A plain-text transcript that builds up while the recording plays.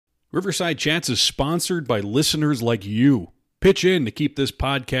Riverside Chats is sponsored by listeners like you. Pitch in to keep this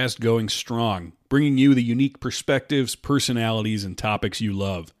podcast going strong, bringing you the unique perspectives, personalities, and topics you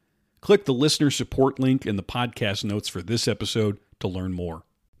love. Click the listener support link in the podcast notes for this episode to learn more.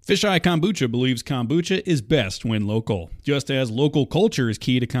 Fisheye Kombucha believes kombucha is best when local. Just as local culture is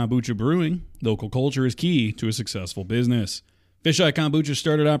key to kombucha brewing, local culture is key to a successful business. Fisheye Kombucha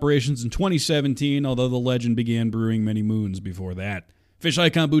started operations in 2017, although the legend began brewing many moons before that.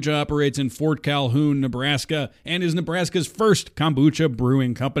 Fisheye Kombucha operates in Fort Calhoun, Nebraska, and is Nebraska's first kombucha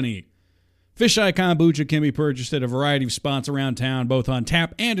brewing company. Fisheye Kombucha can be purchased at a variety of spots around town, both on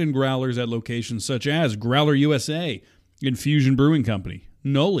tap and in growlers at locations such as Growler USA, Infusion Brewing Company,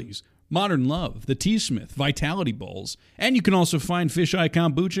 Noli's, Modern Love, The Teasmith, Vitality Bowls, and you can also find Fisheye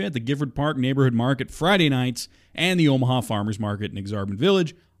Kombucha at the Gifford Park Neighborhood Market Friday nights and the Omaha Farmers Market in Exarban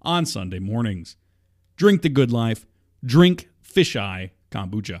Village on Sunday mornings. Drink the good life. Drink Fisheye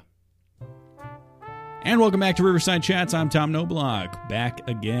Kombucha. And welcome back to Riverside Chats. I'm Tom Noblock, back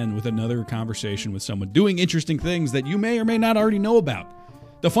again with another conversation with someone doing interesting things that you may or may not already know about.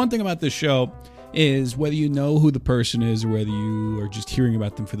 The fun thing about this show is whether you know who the person is or whether you are just hearing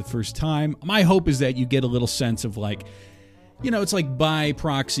about them for the first time, my hope is that you get a little sense of it's like by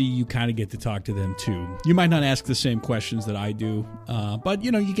proxy, you kind of get to talk to them too. You might not ask the same questions that I do, but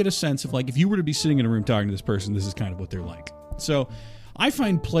you get a sense of if you were to be sitting in a room talking to this person, this is kind of what they're like. So I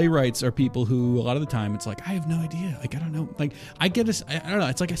find playwrights are people who a lot of the time it's I have no idea. I don't know. I don't know.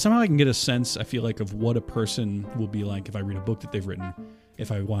 It's somehow I can get a sense, I feel of what a person will be like if I read a book that they've written,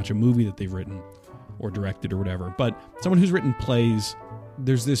 if I watch a movie that they've written or directed or whatever. But someone who's written plays,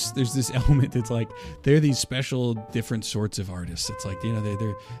 there's this element that's they're these special different sorts of artists. It's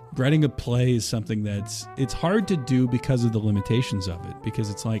they're writing a play is something it's hard to do because of the limitations of it, because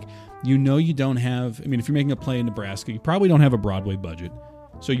it's you don't have, if you're making a play in Nebraska, you probably don't have a Broadway budget.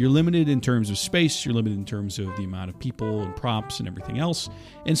 So you're limited in terms of space, you're limited in terms of the amount of people and props and everything else.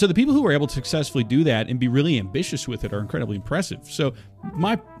 And so the people who are able to successfully do that and be really ambitious with it are incredibly impressive. So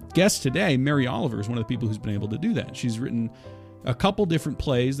my guest today, Mary Oliver, is one of the people who's been able to do that. She's written a couple different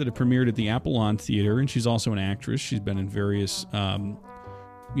plays that have premiered at the Apollon Theater, and she's also an actress. She's been in various,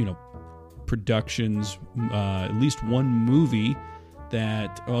 productions, at least one movie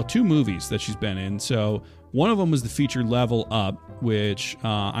two movies that she's been in. So one of them was the feature Level Up, which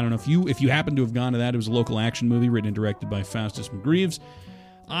I don't know if you happen to have gone to that. It was a local action movie written and directed by Faustus McGreaves.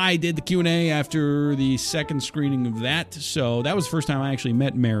 I did the Q&A after the second screening of that, so that was the first time I actually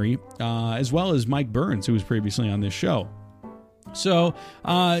met Mary, as well as Mike Burns, who was previously on this show. So,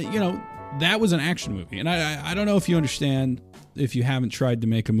 that was an action movie, and I don't know if you understand if you haven't tried to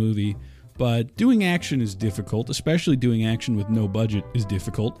make a movie, but doing action is difficult, especially doing action with no budget is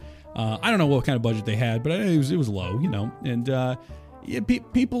difficult. I don't know what kind of budget they had, but it was low, and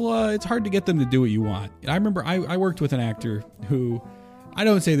people, it's hard to get them to do what you want. I remember I worked with an actor who, I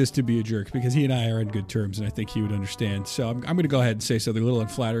don't say this to be a jerk because he and I are on good terms, and I think he would understand. So I'm going to go ahead and say something a little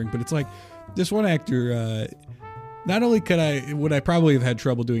unflattering, but it's this one actor, not only would I probably have had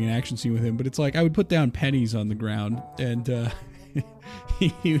trouble doing an action scene with him, but it's I would put down pennies on the ground, and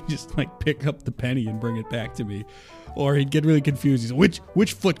he would just pick up the penny and bring it back to me, or he'd get really confused. He's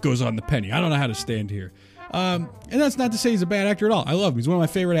which foot goes on the penny? I don't know how to stand here. And that's not to say he's a bad actor at all. I love him. He's one of my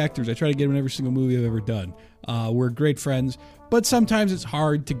favorite actors. I try to get him in every single movie I've ever done. We're great friends, but sometimes it's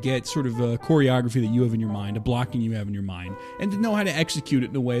hard to get sort of a choreography that you have in your mind, a blocking you have in your mind, and to know how to execute it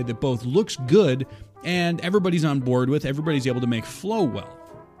in a way that both looks good and everybody's on board with, everybody's able to make flow well.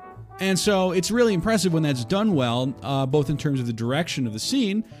 And so it's really impressive when that's done well, both in terms of the direction of the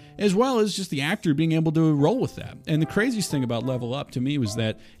scene, as well as just the actor being able to roll with that. And the craziest thing about Level Up to me was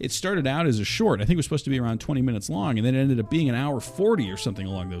that it started out as a short. I think it was supposed to be around 20 minutes long, and then it ended up being an hour 40 or something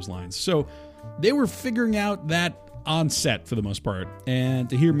along those lines. So they were figuring out that on set for the most part. And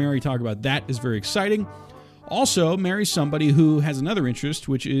to hear Mary talk about that is very exciting. Also, Mary's somebody who has another interest,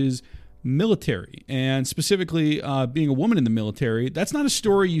 which is military, and specifically being a woman in the military. That's not a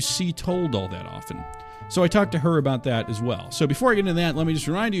story you see told all that often. So I talked to her about that as well. So before I get into that, let me just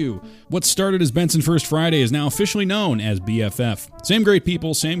remind you, what started as Benson First Friday is now officially known as BFF. Same great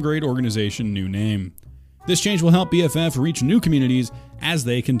people, same great organization, new name. This change will help BFF reach new communities as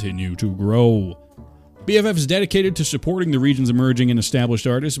they continue to grow. BFF is dedicated to supporting the region's emerging and established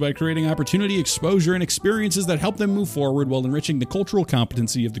artists by creating opportunity, exposure, and experiences that help them move forward while enriching the cultural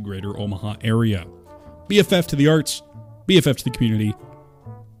competency of the greater Omaha area. BFF to the arts, BFF to the community,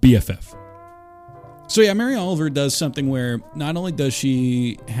 BFF. So yeah, Mary Oliver does something where not only does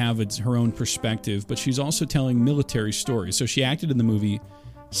she have her own perspective, but she's also telling military stories. So she acted in the movie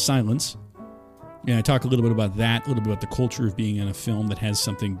Silence, And I talk a little bit about that, a little bit about the culture of being in a film that has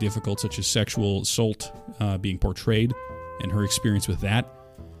something difficult, such as sexual assault being portrayed, and her experience with that.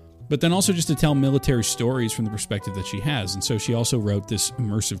 But then also just to tell military stories from the perspective that she has. And so she also wrote this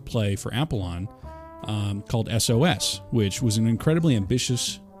immersive play for Apollon called SOS, which was an incredibly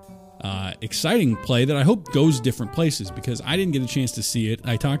ambitious, exciting play that I hope goes different places, because I didn't get a chance to see it.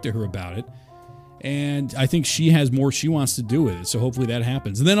 I talked to her about it, and I think she has more she wants to do with it. So hopefully that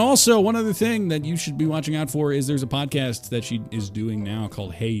happens. And then also one other thing that you should be watching out for is there's a podcast that she is doing now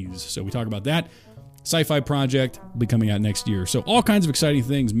called Haze. So we talk about that. Sci-fi project will be coming out next year. So all kinds of exciting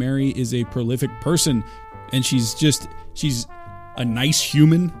things. Mary is a prolific person, and she's a nice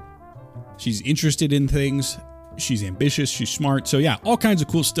human. She's interested in things. She's ambitious. She's smart. So yeah, all kinds of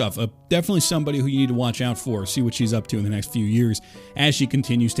cool stuff. Definitely somebody who you need to watch out for. See what she's up to in the next few years as she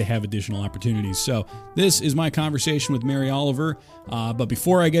continues to have additional opportunities. So this is my conversation with Mary Oliver. But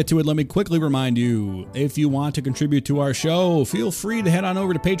before I get to it, let me quickly remind you, if you want to contribute to our show, feel free to head on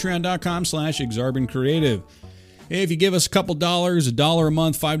over to patreon.com/ExarbanCreative. If you give us a couple dollars, $1 a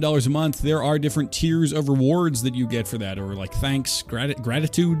month, $5 a month, there are different tiers of rewards that you get for that, or like thanks,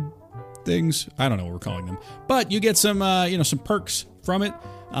 gratitude things. I don't know what we're calling them, but you get some, some perks from it,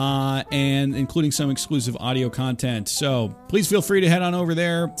 and including some exclusive audio content. So please feel free to head on over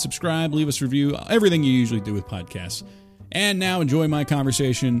there, subscribe, leave us a review, everything you usually do with podcasts. And now enjoy my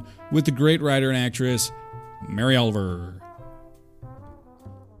conversation with the great writer and actress, Mary Oliver.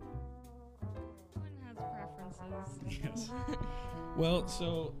 Everyone has preferences. Yes. Well,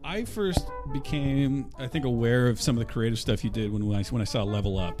 so I first became, I think, aware of some of the creative stuff you did when I saw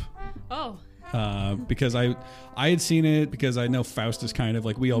Level Up. Oh. Because I had seen it, because I know Faust is kind of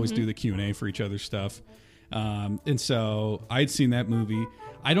like, we always do the Q&A for each other's stuff. And so I had seen that movie.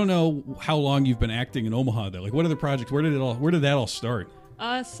 I don't know how long you've been acting in Omaha though. Like, what other projects? Where did that all start?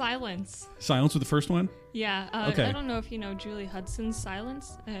 Silence. Silence was the first one? Yeah. Okay. I don't know if you know Julie Hudson's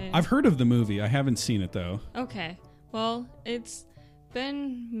Silence. I've heard of the movie. I haven't seen it though. Okay. Well, it's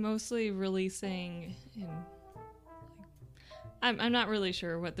been mostly releasing in... I'm not really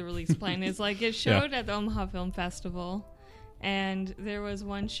sure what the release plan is. Like, it showed at the Omaha Film Festival, and there was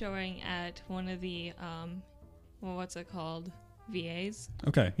one showing at one of the, what's it called? VAs.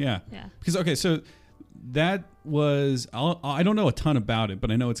 Okay, yeah. Yeah. Because, so that was, I don't know a ton about it,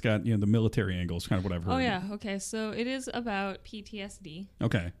 but I know it's got, the military angle is kind of what I've heard. Oh, yeah. Okay, so it is about PTSD.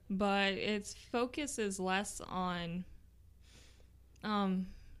 Okay. But its focus is less on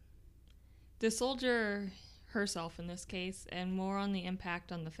the soldier herself in this case, and more on the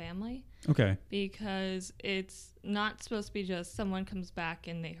impact on the family. Okay. Because it's not supposed to be just someone comes back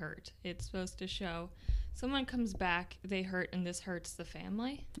and they hurt. It's supposed to show someone comes back, they hurt, and this hurts the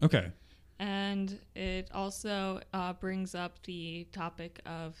family. Okay. And it also brings up the topic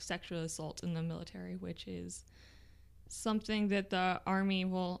of sexual assault in the military, which is something that the Army,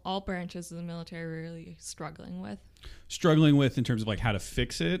 all branches of the military are really struggling with. Struggling with in terms of like how to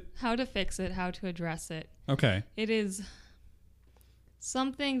fix it? How to fix it, how to address it. Okay. It is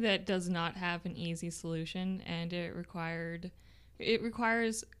something that does not have an easy solution, and it requires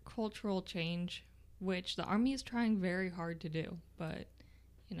cultural change, which the Army is trying very hard to do, but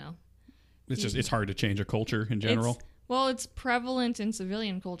it's hard to change a culture in general. It's prevalent in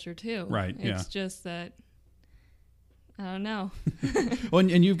civilian culture too. Right. It's just that I don't know. Well,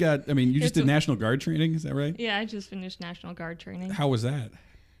 and you've got, you just did National Guard training, is that right? Yeah, I just finished National Guard training. How was that?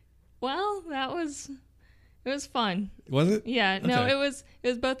 Well, it was fun. Was it? Yeah, okay. No, it was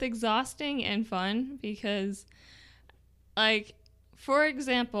both exhausting and fun because, like, for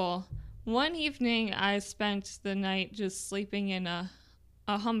example, one evening I spent the night just sleeping in a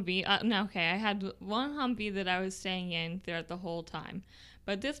Humvee. I had one Humvee that I was staying in throughout the whole time.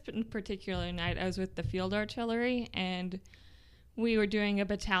 But this particular night, I was with the field artillery, and we were doing a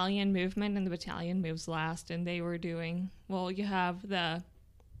battalion movement, and the battalion moves last, and they were doing, you have the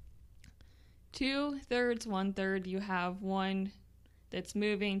 2/3, 1/3, you have one that's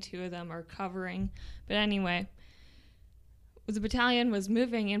moving, two of them are covering. But anyway, the battalion was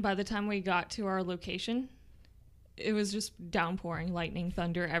moving, and by the time we got to our location, it was just downpouring, lightning,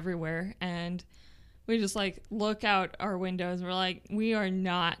 thunder everywhere, and we just look out our windows and we're like, we are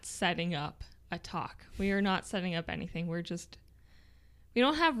not setting up a talk. We are not setting up anything. We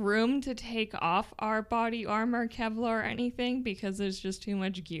don't have room to take off our body armor, Kevlar, or anything because there's just too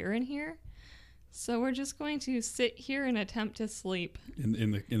much gear in here. So we're just going to sit here and attempt to sleep.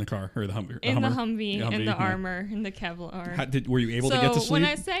 In the car or the Humvee? In the Humvee, in the armor, in the Kevlar. Were you able to get to sleep? So when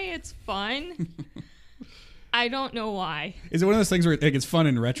I say it's fun... I don't know why. Is it one of those things where like, it's fun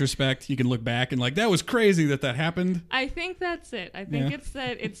in retrospect? You can look back and like, that was crazy that happened? I think that's it. I think it's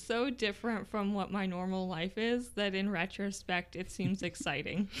that it's so different from what my normal life is that in retrospect it seems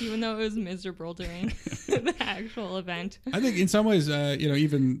exciting, even though it was miserable during the actual event. I think in some ways,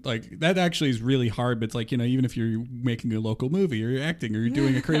 even like that actually is really hard. But it's like, even if you're making a local movie or you're acting or you're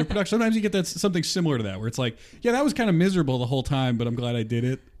doing a creative production, sometimes you get that something similar to that where it's like, yeah, that was kind of miserable the whole time, but I'm glad I did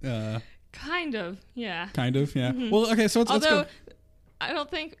it. Kind of, yeah. Kind of, yeah. Mm-hmm. Well, okay, so let's go. I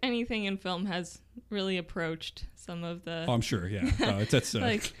don't think anything in film has really approached some of the... Oh, I'm sure, yeah. No, that's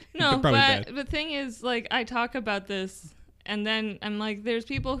like, no, but the thing is, like, I talk about this, and then I'm like, there's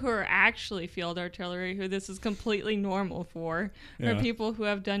people who are actually field artillery who this is completely normal for, or people who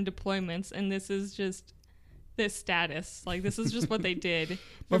have done deployments, and this is just this status. Like, this is just what they did.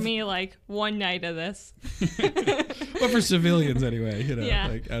 For me, like, one night of this. But for civilians, anyway, Yeah.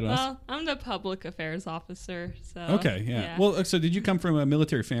 Like, I don't know. Well, I'm the public affairs officer, so... Okay, yeah. Well, so did you come from a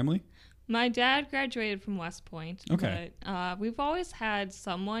military family? My dad graduated from West Point. Okay. But we've always had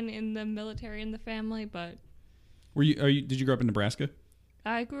someone in the military in the family, but... Did you grow up in Nebraska?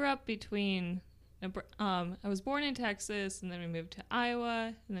 I grew up between... I was born in Texas, and then we moved to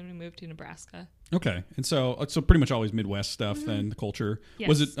Iowa, and then we moved to Nebraska. Okay. And so pretty much always Midwest stuff then, the culture. Yes.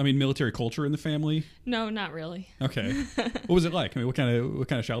 Was it, military culture in the family? No, not really. Okay. What was it like? I mean, what kind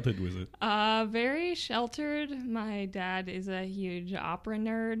of childhood was it? Very sheltered. My dad is a huge opera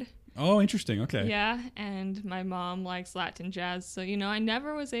nerd. Oh, interesting. Okay. Yeah, and my mom likes Latin jazz. So, I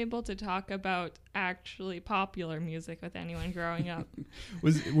never was able to talk about actually popular music with anyone growing up.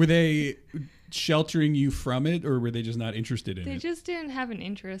 Were they sheltering you from it, or were they just not interested in it? They just didn't have an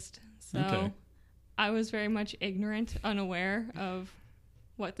interest. So I was very much ignorant, unaware of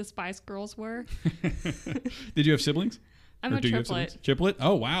what the Spice Girls were. Did you have siblings? I'm a triplet. Triplet?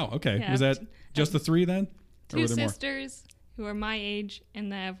 Oh, wow. Okay. Yeah, was that just the three then? Two sisters who are my age,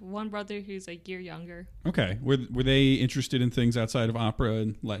 and I have one brother who's a year younger. Okay. Were they interested in things outside of opera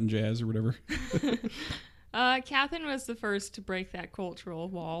and Latin jazz or whatever? Catherine was the first to break that cultural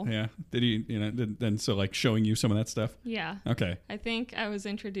wall. Yeah. Did he, then so like showing you some of that stuff? Yeah. Okay. I think I was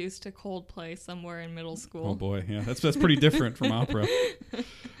introduced to Coldplay somewhere in middle school. Oh boy. Yeah. That's pretty different from opera.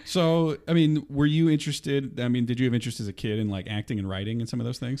 So, were you interested, did you have interest as a kid in like acting and writing and some of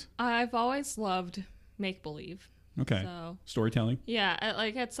those things? I've always loved make-believe. Okay. So, storytelling? Yeah.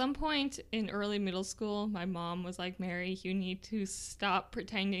 At some point in early middle school, my mom was like, Mary, you need to stop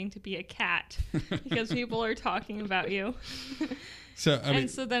pretending to be a cat because people are talking about you. So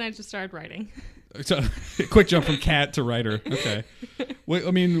then I just started writing. So quick jump from cat to writer. Okay.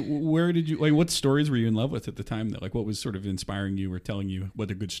 Where did you, what stories were you in love with at the time? Like what was sort of inspiring you or telling you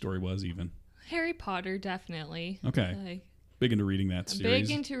what a good story was even? Harry Potter, definitely. Okay. Big into reading that series.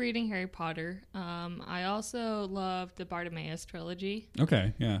 Big into reading Harry Potter. I also love the Bartimaeus trilogy.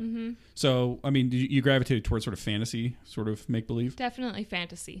 Okay, yeah. Mm-hmm. So, did you gravitated towards sort of fantasy, sort of make-believe? Definitely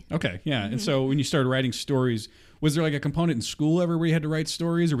fantasy. Okay, yeah. Mm-hmm. And so when you started writing stories, was there like a component in school ever where you had to write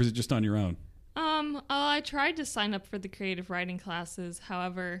stories, or was it just on your own? I tried to sign up for the creative writing classes.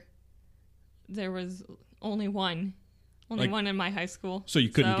 However, there was only one in my high school. So you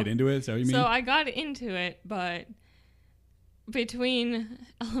couldn't get into it? Is that what you mean? So I got into it, but... between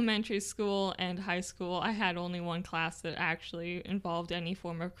elementary school and high school, I had only one class that actually involved any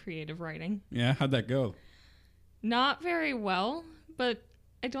form of creative writing. Yeah, how'd that go? Not very well, but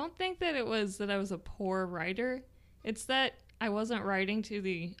I don't think that it was that I was a poor writer. It's that I wasn't writing to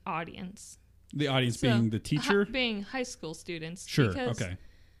the audience. The audience being the teacher? Being high school students. Sure, okay.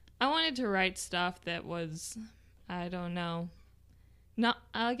 I wanted to write stuff that was, I don't know,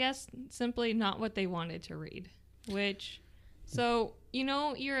 simply not what they wanted to read, which... So,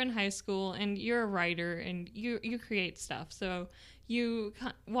 you're in high school and you're a writer and you create stuff. So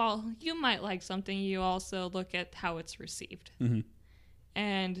while you might like something, you also look at how it's received. Mm-hmm.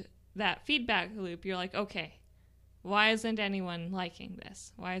 And that feedback loop, you're like, okay, why isn't anyone liking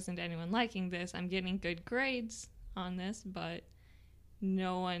this? Why isn't anyone liking this? I'm getting good grades on this, but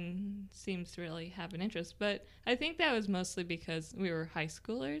no one seems to really have an interest. But I think that was mostly because we were high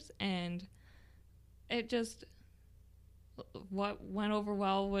schoolers and it just... what went over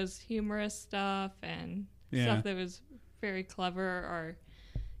well was humorous stuff and stuff that was very clever or,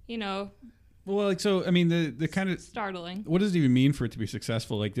 Well, the kind of startling. What does it even mean for it to be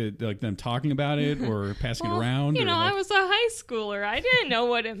successful? Like them talking about it or passing it around? I was a high schooler. I didn't know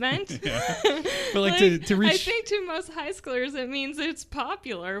what it meant. But to reach... I think to most high schoolers it means it's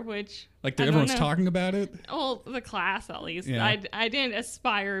popular, which Like I don't everyone's know. talking about it? Well, the class at least. Yeah. I didn't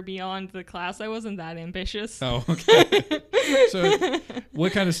aspire beyond the class. I wasn't that ambitious. Oh, okay. So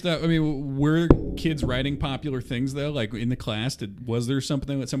what kind of stuff? I mean, were kids writing popular things though? Like in the class, was there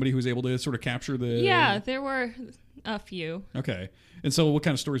something that somebody who was able to sort of capture the? Yeah, there were a few. Okay. And so what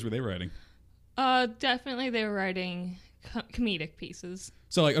kind of stories were they writing? Definitely they were writing comedic pieces.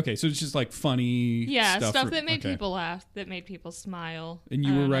 So like, okay, so it's just like funny Stuff for- that made okay. people laugh, that made people smile. And I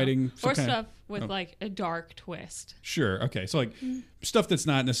you were don't know. writing some or kind of- stuff with like a dark twist. Sure. Okay. So like stuff that's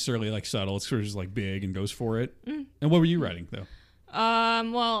not necessarily like subtle. It's sort of just like big and goes for it. Mm. And what were you writing though?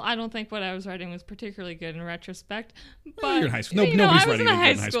 Well, I don't think what I was writing was particularly good in retrospect. But you're in high school. you know, Nobody's I was writing in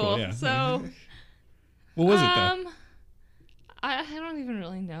anything high good school, yeah. so What was it though? I don't even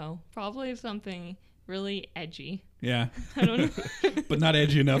really know. Probably something really edgy. Yeah. I don't know. But not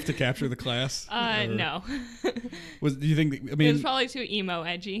edgy enough to capture the class? Or No. Do you think, I It mean, was probably too emo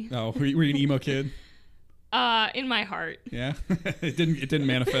edgy. oh, were you an emo kid? In my heart, Yeah. It didn't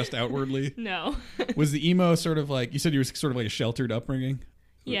manifest outwardly. no. Was the emo sort of like, you said you were sort of like a sheltered upbringing?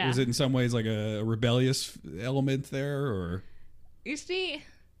 Yeah. Was it in some ways like a rebellious element there or? You see,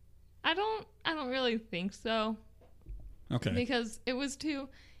 I don't really think so. Okay. Because it was too.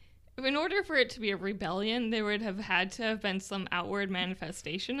 In order for it to be a rebellion, there would have had to have been some outward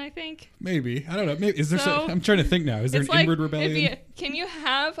manifestation, I think. Maybe. I don't know. Maybe is there So, I'm trying to think now. Is there an It's like, inward rebellion? can you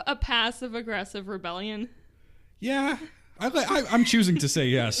have a passive aggressive rebellion? Yeah. I'm choosing to say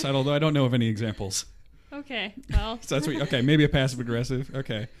yes, although I don't know of any examples. Okay, well, So that's what, okay, maybe a passive aggressive.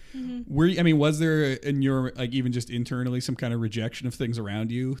 Okay. Was there in your, like, even just internally some kind of rejection of things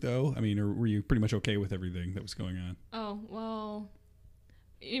around you though? I mean, or were you pretty much okay with everything that was going on? oh, well,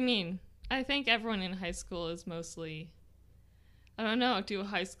 you mean, I think everyone in high school is mostly, I don't know, do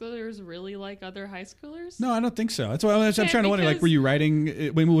high schoolers really like other high schoolers? No, I don't think so. That's why I'm Okay, trying to wonder, like, because- were you writing,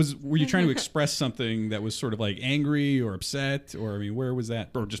 were you trying to express something that was sort of like angry or upset? Or, I mean, where was that?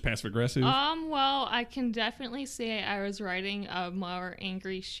 Or just passive aggressive? Well, I can definitely say I was writing a more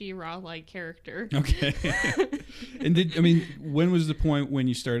angry She-Ra like character. Okay. And when was the point when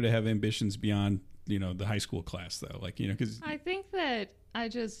you started to have ambitions beyond, the high school class though? Like, because I think that I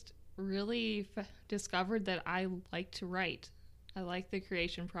just really discovered that I like to write. I like the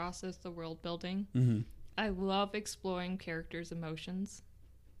creation process, the world building. Mhm. I love exploring characters' emotions.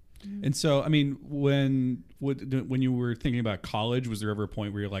 And so, I mean, when you were thinking about college, was there ever a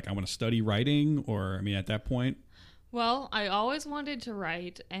point where you're like, I want to study writing? Or, I mean, at that point? Well, I always wanted to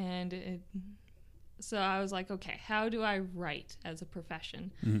write, and so I was like, okay, how do I write as a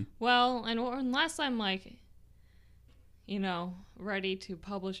profession? Mhm. Well, unless I'm like, ready to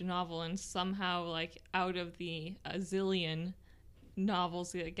publish a novel and somehow like out of the a zillion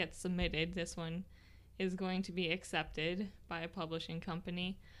novels that get submitted, this one is going to be accepted by a publishing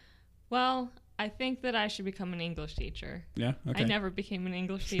company. Well, I think that I should become an English teacher. Yeah. Okay. I never became an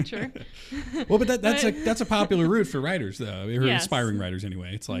English teacher. Well, but that's a popular route for writers, though, or Yes. aspiring writers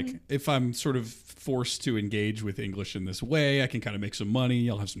anyway. It's like if I'm sort of forced to engage with English in this way, I can kind of make some money.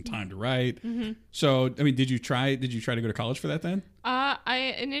 I'll have some time to write. So, I mean, did you try to go to college for that then?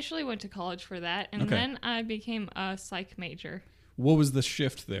 I initially went to college for that, and Okay. then I became a psych major. What was the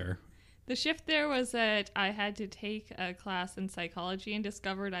shift there? The shift there was that I had to take a class in psychology and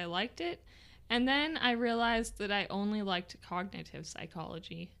discovered I liked it. And then I realized that I only liked cognitive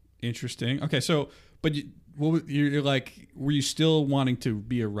psychology. Interesting. Okay, so but you're like, were you still wanting to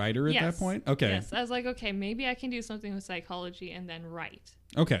be a writer at that point? Okay. Yes. I was like, okay, maybe I can do something with psychology and then write.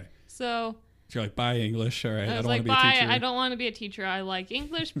 Okay. So So you're like, bye English. All right. I I was don't like, want to be a bye, teacher. I don't want to be a teacher. I like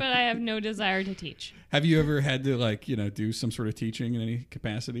English, but I have no desire to teach. Have you ever had to like, do some sort of teaching in any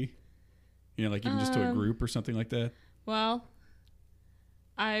capacity? Like even just to a group or something like that? Well,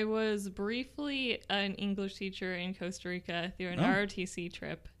 I was briefly an English teacher in Costa Rica through an Oh. ROTC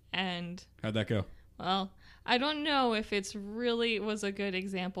trip. And, How'd that go? well, I don't know if it's really was a good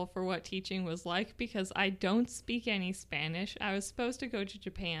example for what teaching was like because I don't speak any Spanish. I was supposed to go to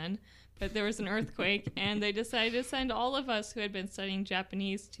Japan, but there was an earthquake and they decided to send all of us who had been studying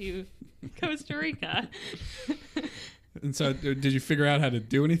Japanese to Costa Rica. And so did you figure out how to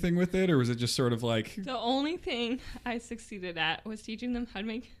do anything with it, or was it just sort of like... The only thing I succeeded at was teaching them how to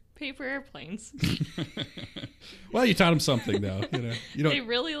make paper airplanes. Well, you taught them something, though. You They don't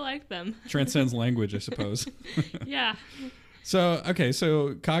really like them. transcends language, I suppose. Yeah. So, okay,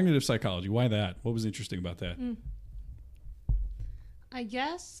 so cognitive psychology, why that? What was interesting about that? I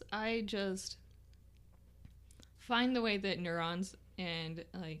guess I just find the way that neurons and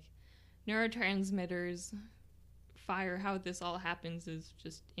like neurotransmitters fire, how this all happens is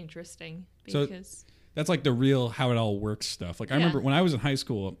just interesting So- because That's like the real how it all works stuff. Like I remember when I was in high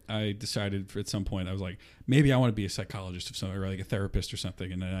school, I decided at some point I was like, maybe I want to be a psychologist of some, or like a therapist or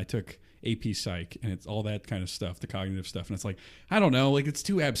something. And then I took AP Psych, and it's all that kind of stuff, the cognitive stuff. And it's like, I don't know, like it's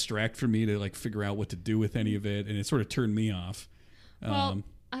too abstract for me to like figure out what to do with any of it, and it sort of turned me off. Well,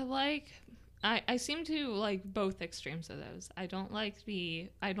 I seem to like both extremes of those. I don't like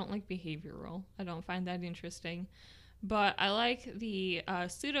behavioral. I don't find that interesting. But I like the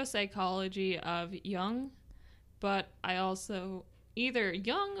pseudopsychology of Jung, but I also either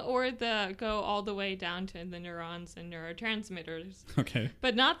Jung or the go all the way down to the neurons and neurotransmitters. Okay.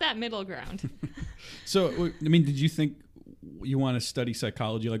 But not that middle ground. So, I mean, did you think you want to study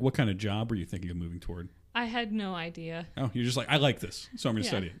psychology? Like, what kind of job were you thinking of moving toward? I had no idea. Oh, you're just like, I like this, so I'm going to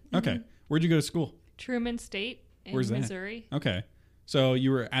study it. Okay. Mm-hmm. Where'd you go to school? Truman State in Where's that? Missouri. Okay. So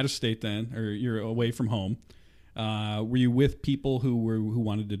you were out of state then, or you're away from home. Were you with people who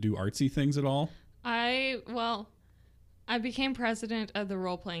wanted to do artsy things at all? I became president of the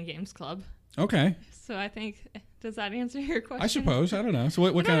Role Playing Games Club. Okay. So I think, does that answer your question? I suppose. I don't know. So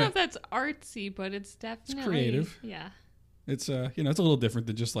what I kind don't know of? if that's artsy, but it's definitely It's creative. Yeah. It's it's a little different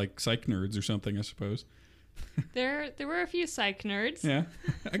than just like psych nerds or something, I suppose. There were a few psych nerds. Yeah.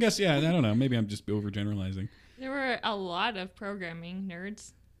 I guess. Yeah. I don't know. Maybe I'm just overgeneralizing. There were a lot of programming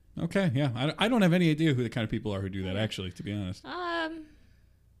nerds. Okay. Yeah. I don't have any idea who the kind of people are who do that. Actually, to be honest.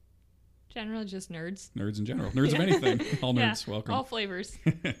 Generally just nerds. Nerds in general. Nerds of anything. All nerds. Welcome. All flavors.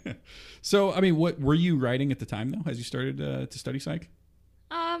 So, I mean, what were you writing at the time though? As you started to study psych?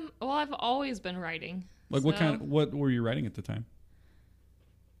 Well, I've always been writing. Like what were you writing at the time?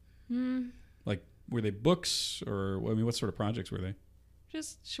 Like, were they books or, I mean, what sort of projects were they?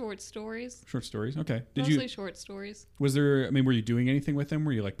 Just short stories. Short stories. Okay. Mostly short stories. Was there, I mean, were you doing anything with them?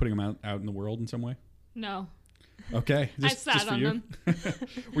 Were you like putting them out in the world in some way? No. Okay. I sat on them.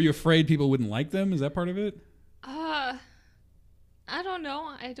 Were you afraid people wouldn't like them? Is that part of it? I don't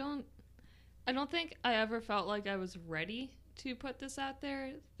know. I don't think I ever felt like I was ready to put this out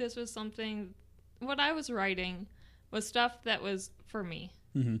there. This was something, what I was writing was stuff that was for me.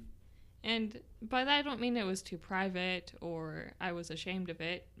 Mm-hmm. And by that I don't mean it was too private or I was ashamed of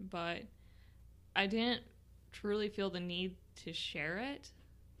it, but I didn't truly feel the need to share it.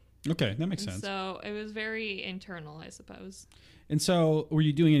 Okay, that makes sense. So it was very internal, I suppose. And so were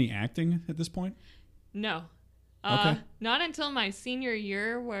you doing any acting at this point? No. Okay. Not until my senior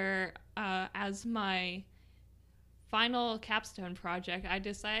year where as my final capstone project, I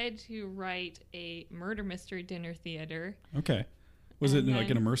decided to write a murder mystery dinner theater. Okay. Was it like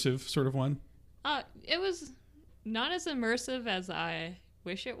an immersive sort of one? It was not as immersive as I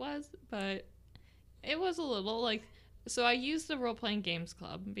wish it was, but it was a little like... So I used the Role Playing Games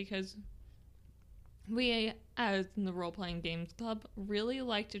Club because we, as in the Role Playing Games Club, really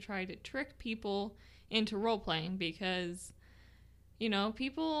like to try to trick people into role playing because, you know,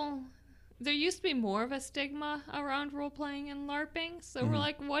 people... There used to be more of a stigma around role playing and LARPing, so we're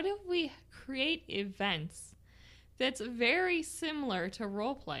like, what if we create events that's very similar to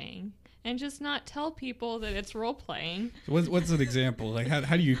role playing and just not tell people that it's role playing? What's an example? Like,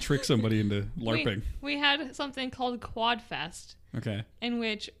 how do you trick somebody into LARPing? We had something called Quad Fest. Okay. In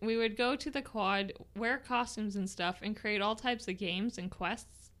which we would go to the quad, wear costumes and stuff, and create all types of games and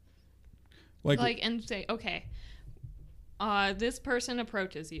quests. Like and say, okay, this person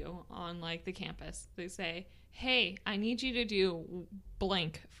approaches you on like the campus. They say, hey, I need you to do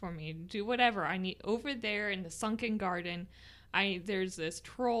blank for me. Do whatever. I need over there in the sunken garden. There's this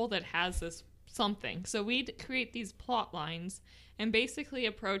troll that has this something. So we'd create these plot lines and basically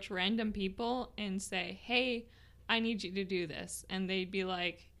approach random people and say, hey, I need you to do this. And they'd be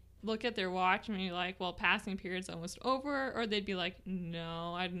like, look at their watch and be like, well, passing period's almost over. Or they'd be like,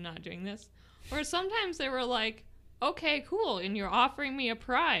 no, I'm not doing this. Or sometimes they were like, okay, cool, and you're offering me a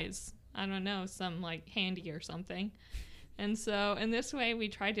prize. I don't know, some like handy or something. And so in this way, we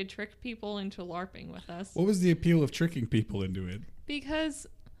tried to trick people into LARPing with us. What was the appeal of tricking people into it? Because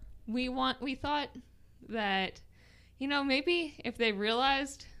we thought that, you know, maybe if they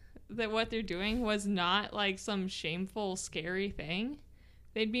realized that what they're doing was not like some shameful, scary thing,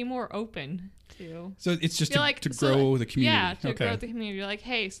 they'd be more open to. So it's just to grow the community. Yeah, to grow the community. You're like,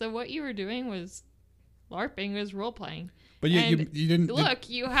 hey, so what you were doing was LARPing, was role playing. But you didn't look.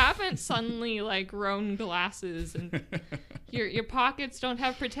 You haven't suddenly like grown glasses, and your pockets don't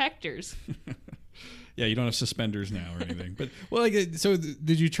have protectors. Yeah, you don't have suspenders now or anything. But well, like, so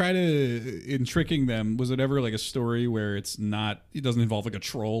did you try to, in tricking them, was it ever like a story where it doesn't involve like a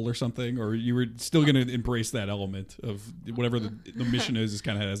troll or something, or you were still going to embrace that element of whatever the mission is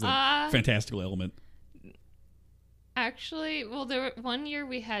kind of has that fantastical element? Actually, well, one year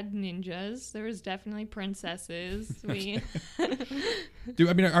we had ninjas. There was definitely princesses. We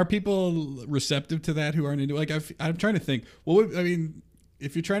Are people receptive to that who aren't into? Like, I'm trying to think.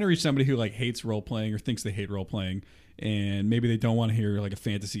 If you're trying to reach somebody who like hates role playing or thinks they hate role playing, and maybe they don't want to hear like a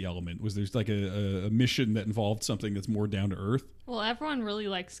fantasy element, was there's like a mission that involved something that's more down to earth? Well, everyone really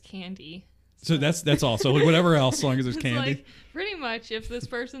likes candy. So that's all. So like, whatever else, as long as there's It's candy. like, pretty much, if this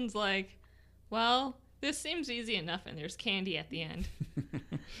person's like, well, this seems easy enough, and there's candy at the end.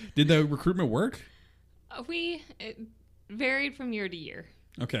 Did the recruitment work? It varied from year to year.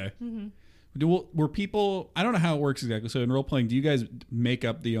 Okay. Mm-hmm. Were people? I don't know how it works exactly. So in role playing, do you guys make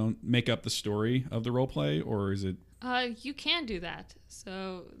up the story of the role play, or is it? You can do that.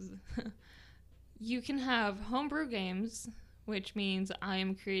 So you can have homebrew games, which means I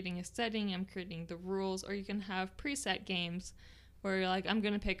am creating a setting, I'm creating the rules, or you can have preset games where you're like, I'm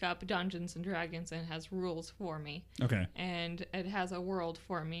going to pick up Dungeons and Dragons and it has rules for me. Okay. And it has a world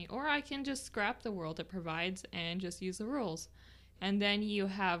for me. Or I can just scrap the world it provides and just use the rules. And then you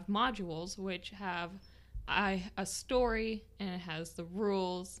have modules, which have a story, and it has the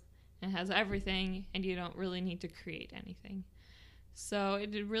rules, and it has everything, and you don't really need to create anything. So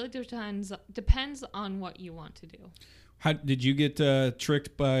it really depends on what you want to do. How did you get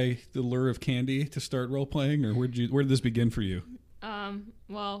tricked by the lure of candy to start role playing, or where did this begin for you?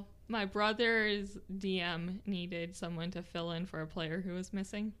 Well, my brother's DM needed someone to fill in for a player who was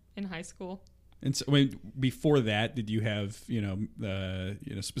missing in high school. And so, before that, did you have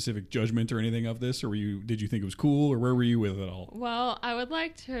specific judgment or anything of this, or did you think it was cool, or where were you with it all? Well, I would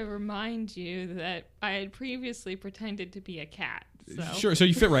like to remind you that I had previously pretended to be a cat. So. Sure, so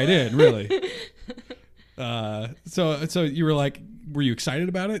you fit right in, really. So you were like, were you excited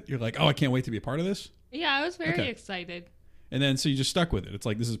about it? You're like, oh, I can't wait to be a part of this? Yeah, I was very excited. And then so you just stuck with it. It's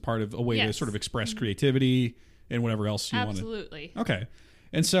like this is part of a way to sort of express creativity and whatever else you wanted. Absolutely. Okay.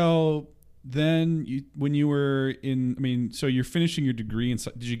 And so then when you were so you're finishing your degree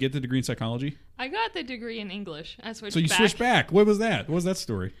did you get the degree in psychology? I got the degree in English. I switched back. So you switched back. What was that? What was that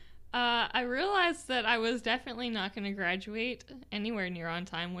story? I realized that I was definitely not going to graduate anywhere near on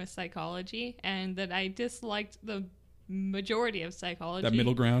time with psychology, and that I disliked the majority of psychology. That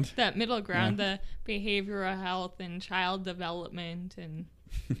middle ground? The behavioral health and child development and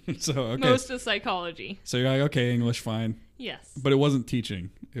most of psychology. So you're like, okay, English, fine. Yes. But it wasn't teaching.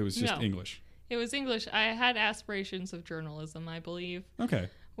 It was just English. It was English. I had aspirations of journalism, I believe. Okay.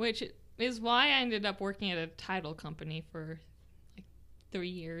 Which is why I ended up working at a title company for 3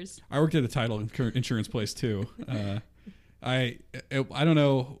 years. I worked at a title insurance place too. I don't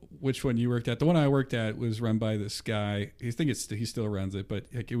know which one you worked at. The one I worked at was run by this guy. I think he still runs it, but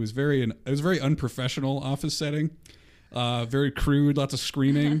it was very unprofessional office setting. Very crude, lots of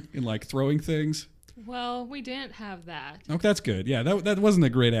screaming and like throwing things. Well, we didn't have that. Oh, that's good. Yeah, that wasn't a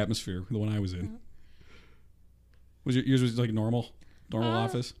great atmosphere. The one I was in. Was yours was like normal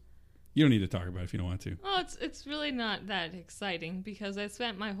office? You don't need to talk about it if you don't want to. Well, it's really not that exciting because I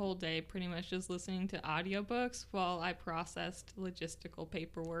spent my whole day pretty much just listening to audiobooks while I processed logistical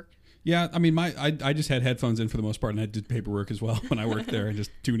paperwork. Yeah, I mean, I just had headphones in for the most part, and I did paperwork as well when I worked there and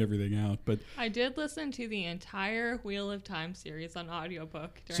just tuned everything out. But I did listen to the entire Wheel of Time series on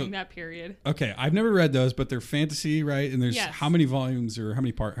audiobook during that period. Okay, I've never read those, but they're fantasy, right? And there's how many volumes or how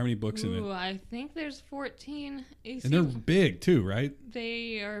many books in it? I think there's 14. And they're big too, right?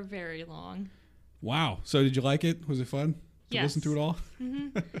 They are very long. Wow. So did you like it? Was it fun to listen to it all?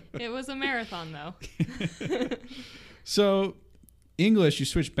 Mm-hmm. It was a marathon, though. So English, you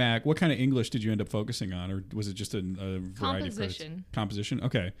switched back. What kind of English did you end up focusing on? Or was it just a variety of credits? Composition.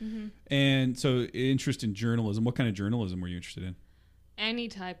 Okay. Mm-hmm. And so interest in journalism. What kind of journalism were you interested in? Any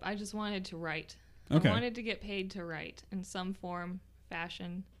type. I just wanted to write. Okay. I wanted to get paid to write in some form,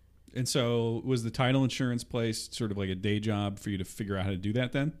 fashion. And so was the title insurance place sort of like a day job for you to figure out how to do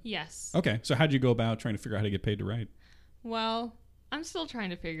that then? Yes. Okay. So how'd you go about trying to figure out how to get paid to write? Well, I'm still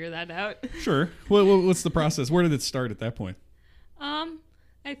trying to figure that out. Sure. Well, what's the process? Where did it start at that point?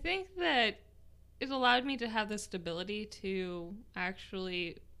 I think that it allowed me to have the stability to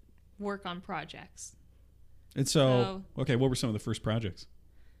actually work on projects. And so okay, what were some of the first projects?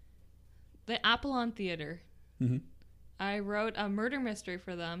 The Apollon Theater. Mm-hmm. I wrote a murder mystery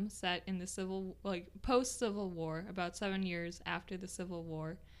for them set in the post-Civil War, about 7 years after the Civil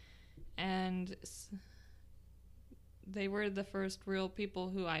War. And they were the first real people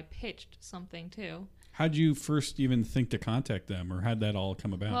who I pitched something to. How'd you first even think to contact them, or how'd that all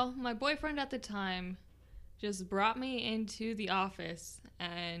come about? Well, my boyfriend at the time just brought me into the office,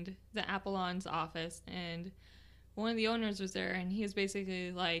 and the Apollon's office, and one of the owners was there, and he was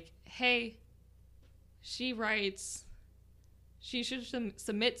basically like, hey, she writes, she should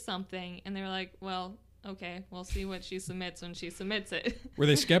submit something, and they're like, well, okay, we'll see what she submits when she submits it. Were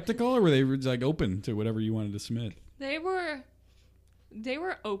they skeptical, or were they like open to whatever you wanted to submit? They were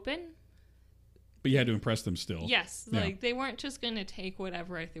open. But you had to impress them still. Yes, Yeah. like they weren't just going to take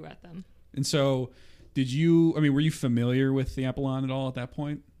whatever I threw at them. And so, were you familiar with the Apollon at all at that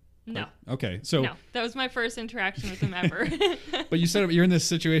point? No. Okay, so No, that was my first interaction with them ever. but you said you're in this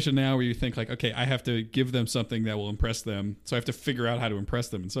situation now where you think like, okay, I have to give them something that will impress them, so I have to figure out how to impress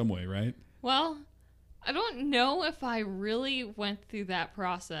them in some way, right? Well, I don't know if I really went through that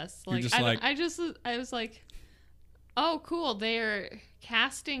process. You're Like, just I was like, oh, cool, they're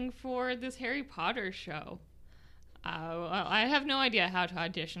casting for this Harry Potter show. Well, I have no idea how to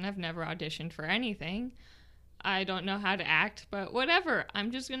audition. I've never auditioned for anything. I don't know how to act, but whatever.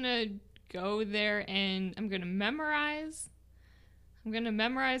 I'm just going to go there and I'm going to memorize. I'm just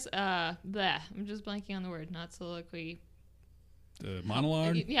blanking on the word, not soliloquy. The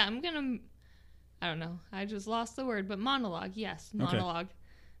monologue? Yeah, I don't know. I just lost the word, but monologue. Yes, monologue. Okay.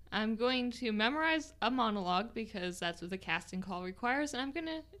 I'm going to memorize a monologue because that's what the casting call requires, and I'm going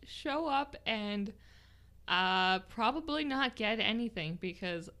to show up and probably not get anything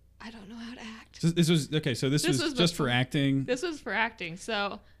because I don't know how to act. This was just for acting. This was for acting.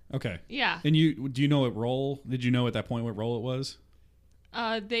 So okay. Yeah. And do you know what role? Did you know at that point what role it was?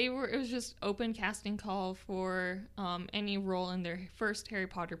 It was just open casting call for any role in their first Harry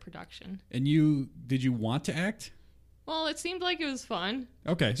Potter production. And did you want to act? Well, it seemed like it was fun.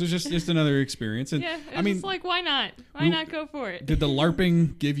 Okay, so it's just another experience. And yeah, it's like, why not? Why not go for it? Did the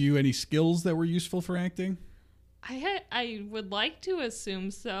LARPing give you any skills that were useful for acting? I would like to assume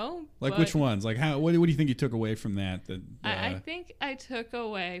so. Like which ones? Like what do you think you took away from that? I think I took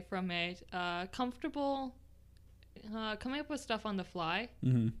away from it comfortable coming up with stuff on the fly,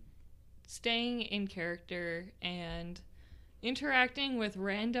 staying in character, and interacting with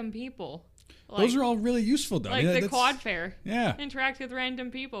random people. Those are all really useful, though. Like the quad fair. Yeah. Interact with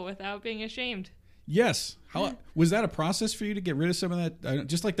random people without being ashamed. Yes. How was that a process for you to get rid of some of that?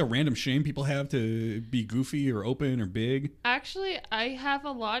 Just like the random shame people have to be goofy or open or big? Actually, I have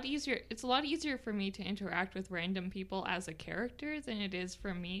a lot easier. It's a lot easier for me to interact with random people as a character than it is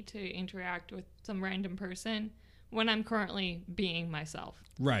for me to interact with some random person when I'm currently being myself.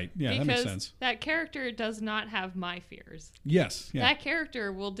 Right. Yeah, that makes sense. That character does not have my fears. Yes. Yeah. That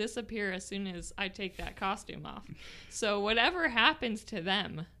character will disappear as soon as I take that costume off. So whatever happens to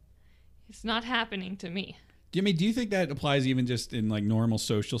them, it's not happening to me. Do you think that applies even just in like normal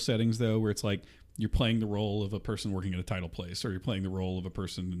social settings though, where it's like you're playing the role of a person working at a title place, or you're playing the role of a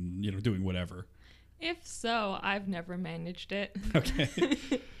person, doing whatever? If so, I've never managed it. Okay.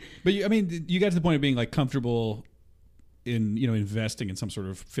 But you got to the point of being like comfortable in investing in some sort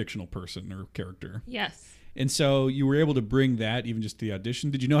of fictional person or character. Yes. And so you were able to bring that even just to the audition.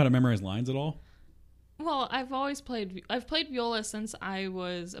 Did you know how to memorize lines at all? Well, I've played viola since I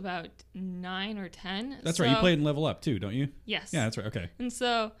was about 9 or 10. That's right. You played in Level Up too, don't you? Yes. Yeah, that's right. Okay. And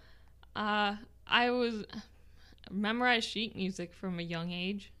so I memorized sheet music from a young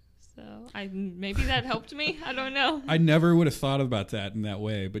age. So maybe that helped me. I don't know. I never would have thought about that in that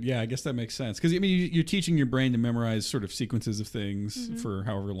way, but yeah, I guess that makes sense. Because you're teaching your brain to memorize sort of sequences of things for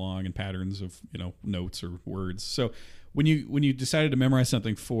however long and patterns of notes or words. So when you decided to memorize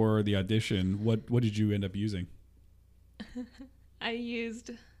something for the audition, what did you end up using? I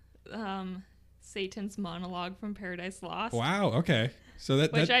used Satan's monologue from Paradise Lost. Wow. Okay. So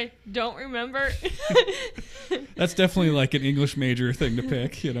I don't remember. That's definitely like an English major thing to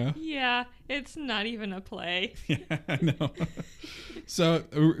pick, Yeah, it's not even a play. Yeah, I know. So,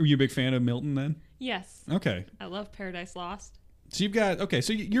 were you a big fan of Milton then? Yes. Okay. I love Paradise Lost. So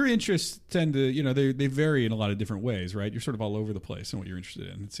so your interests tend to, they vary in a lot of different ways, right? You're sort of all over the place in what you're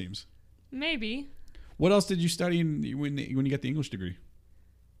interested in, it seems. Maybe. What else did you study when you got the English degree?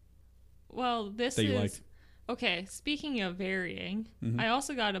 Well, you liked? Okay, speaking of varying, I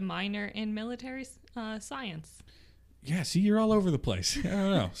also got a minor in military science. Yeah, see, you're all over the place. I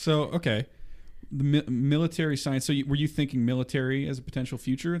don't know. So, okay. The military science. So were you thinking military as a potential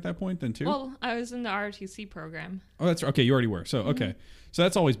future at that point then too? Well, I was in the ROTC program. Oh, that's okay. You already were. So, okay. So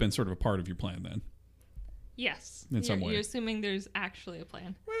that's always been sort of a part of your plan then? Yes. In some way. You're assuming there's actually a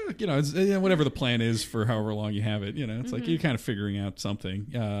plan. Well, it's, whatever the plan is for however long you have it, it's like you're kind of figuring out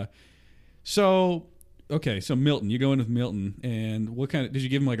something. Okay, so Milton, you go in with Milton, and what kind of, did you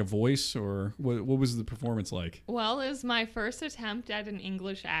give him like a voice, or what was the performance like? Well, it was my first attempt at an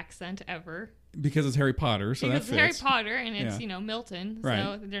English accent ever. Because it's Harry Potter, so because that fits. It's Harry Potter, and it's, Milton, right.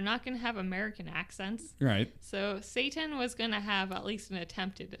 So they're not going to have American accents. Right. So Satan was going to have at least an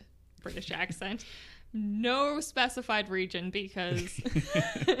attempted British accent. No specified region because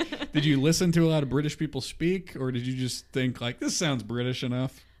Did you listen to a lot of British people speak, or did you just think like this sounds British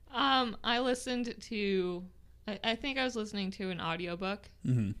enough? I listened to I think I was listening to an audiobook.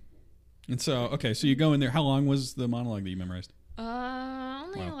 Mm-hmm. And so, okay, so you go in there. How long was the monologue that you memorized?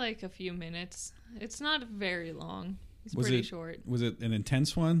 Only Wow. like a few minutes. It's not very long. It's Was pretty it- short. Was it an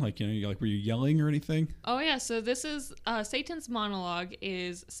intense one? Like, were you yelling or anything? Oh yeah, so this is Satan's monologue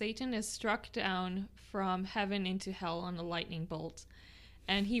is Satan is struck down from heaven into hell on a lightning bolt.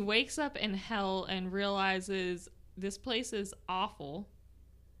 And he wakes up in hell and realizes this place is awful.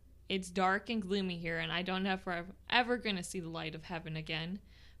 It's dark and gloomy here, and I don't know if I'm ever going to see the light of heaven again.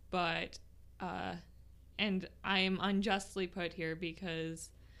 But, and I am unjustly put here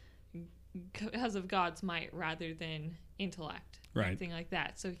because of God's might rather than intellect. Or Right. anything like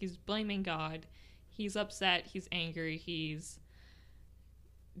that. So he's blaming God. He's upset. He's angry. He's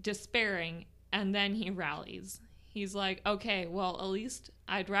despairing. And then he rallies. He's like, okay, well, at least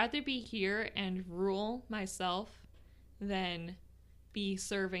I'd rather be here and rule myself than be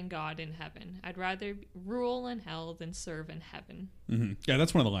serving God in heaven. I'd rather rule in hell than serve in heaven. Mm-hmm. Yeah,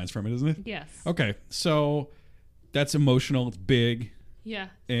 that's one of the lines from it, isn't it? Yes. Okay, so that's emotional. It's big, Yeah.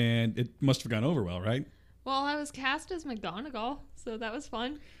 and it must have gone over well, right? Well, I was cast as McGonagall, so that was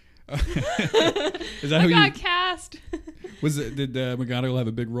fun. Is that I who you got cast. was? Did McGonagall have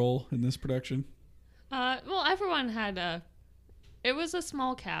a big role in this production? Well, everyone had it was a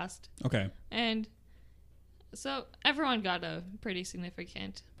small cast, Okay, and so everyone got a pretty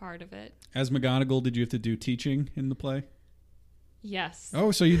significant part of it. as McGonagall, did you have to do teaching in the play? Yes.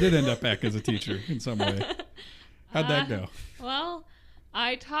 Oh, so you did end up back as a teacher in some way. How'd that go? Well,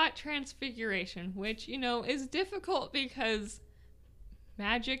 I taught Transfiguration, which, is difficult because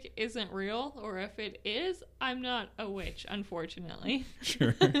magic isn't real, or if it is, I'm not a witch, unfortunately.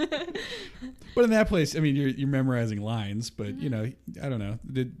 Sure. But in that place, I mean, you're memorizing lines, but I don't know.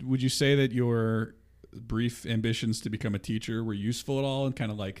 Would you say that your brief ambitions to become a teacher were useful at all, and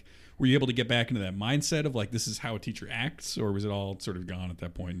kind of like were you able to get back into that mindset of like this is how a teacher acts, or was it all sort of gone at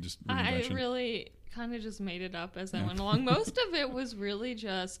that point and just I reinvention? really kind of just made it up as I went along. Most of it was really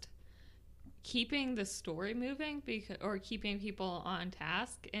just keeping the story moving or keeping people on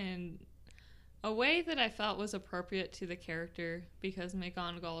task in a way that I felt was appropriate to the character, because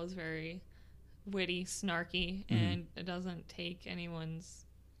McGonagall is very witty, snarky, and it doesn't take anyone's...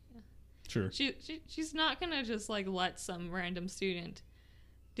 Sure. She's not going to just like let some random student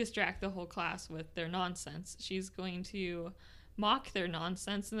distract the whole class with their nonsense. She's going to mock their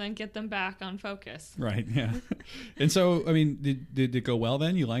nonsense and then get them back on focus. Right. Yeah. And so, I mean, did it go well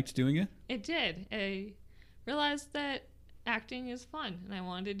then? You liked doing it? It did. I realized that acting is fun and I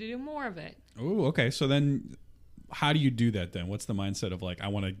wanted to do more of it. Oh, okay. So then how do you do that then? What's the mindset of like, I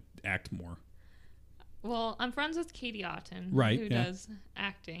want to act more? Well, I'm friends with Katie Otten, Right, who yeah. does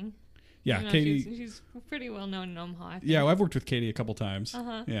acting. Yeah, You know, Katie. She's pretty well known in Omaha, I think. Yeah, well, I've worked with Katie a couple times.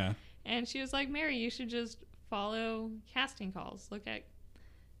 Uh-huh. Yeah. And she was like, Mary, you should just follow casting calls. Look at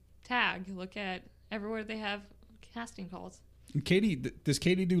Tag. Look at everywhere they have casting calls. And Katie, does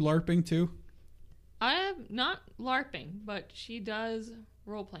Katie do LARPing too? I'm not LARPing, but she does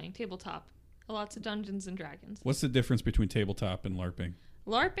role-playing, tabletop. Lots of Dungeons and Dragons. What's the difference between tabletop and LARPing?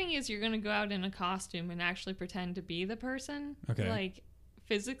 LARPing is you're going to go out in a costume and actually pretend to be the person. Okay. Like,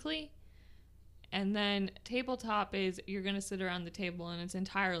 physically. And then tabletop is you're going to sit around the table and it's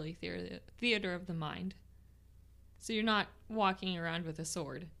entirely theater of the mind. So you're not walking around with a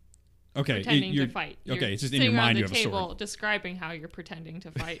sword. Okay. Pretending you're- to fight. Okay, You're it's just in your sitting around mind the you have a table sword. describing how you're pretending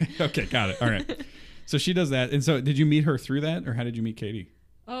to fight. Okay, got it. All right. So she does that. And so did you meet her through that, or how did you meet Katie?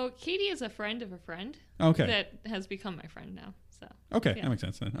 Oh, Katie is a friend of a friend Okay. that has become my friend now. So Okay, yeah. that makes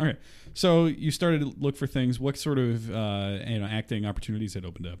sense then. All right. So you started to look for things. What sort of acting opportunities had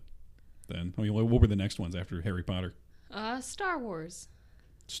opened up then? I mean, what were the next ones after Harry Potter? Star Wars.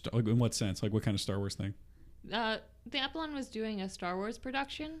 In what sense? Like what kind of Star Wars thing? The Apollon was doing a Star Wars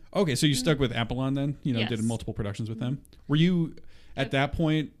production. Okay, so you stuck with Apollon then? Yes. Did multiple productions with them? Were you at that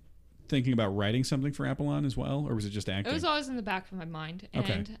point thinking about writing something for Apollon as well, or was it just acting? It was always in the back of my mind.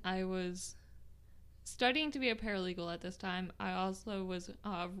 Okay. And I was studying to be a paralegal at this time. I also was,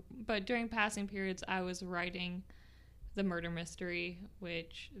 but during passing periods, I was writing the murder mystery,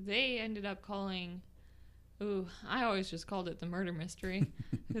 which they ended up calling, I always just called it the murder mystery.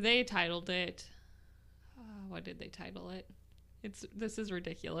 They titled it, what did they title it? This is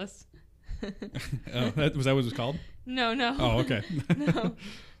ridiculous. Was that what it was called? No. Oh, okay. No.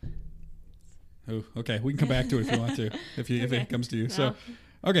 Oh, okay. We can come back to it if you want to, if Okay. it comes to you. No. So,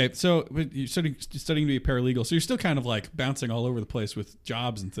 okay. So but you're studying to be a paralegal. So you're still kind of like bouncing all over the place with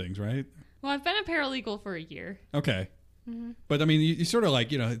jobs and things, right? Well, I've been a paralegal for a year. Okay. Mm-hmm. But I mean, you sort of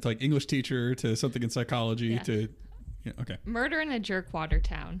like, it's like English teacher to something in psychology Yeah. to, okay. Murder in a Jerkwater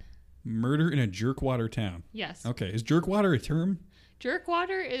town. Murder in a jerkwater town. Yes. Okay. Is jerkwater a term?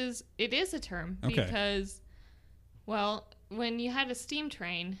 Jerkwater is a term Okay. because, well, when you had a steam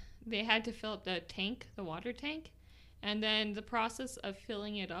train, they had to fill up the tank, the water tank, and then the process of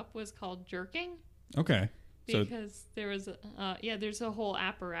filling it up was called jerking. Okay. So Because there was, there's a whole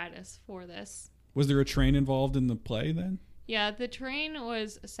apparatus for this. was there a train involved in the play then? Yeah, the train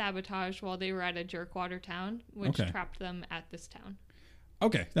was sabotaged while they were at a jerkwater town, which Okay. trapped them at this town.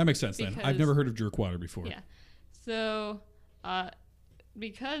 Okay, that makes sense then. I've Because- never heard of jerkwater before. Yeah. So,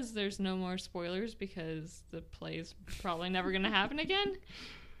 because there's no more spoilers, because the play's probably never going to happen again,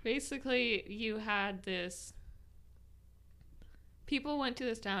 basically, you had this. People went to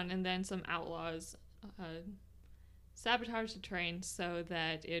this town, and then some outlaws sabotaged the train so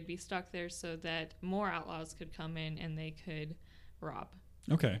that it'd be stuck there so that more outlaws could come in and they could rob.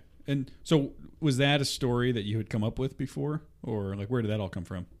 Okay. And so was that a story that you had come up with before? Or like where did that all come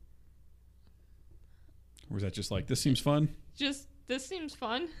from? Or was that just like, this seems fun? Just, this seems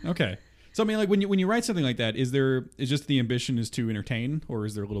fun. Okay. So I mean, like when you write something like that, is just the ambition is to entertain, or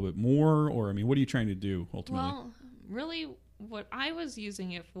is there a little bit more? Or I mean, what are you trying to do ultimately? Well, really, what I was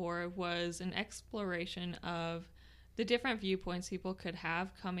using it for was an exploration of the different viewpoints people could have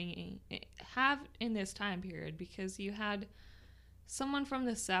in this time period, because you had someone from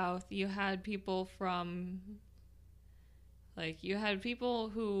the South, you had people who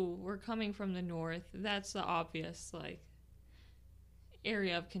were coming from the North. That's the obvious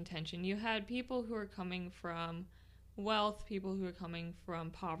area of contention. You had people who were coming from wealth, people who were coming from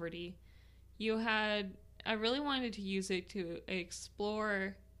poverty. I really wanted to use it to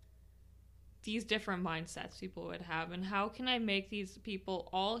explore these different mindsets people would have, and how can I make these people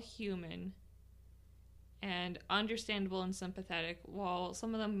all human and understandable and sympathetic, while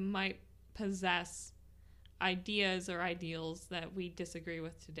some of them might possess ideas or ideals that we disagree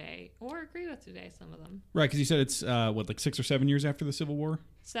with today, or agree with today, some of them. Right, because you said it's like 6 or 7 years after the Civil War?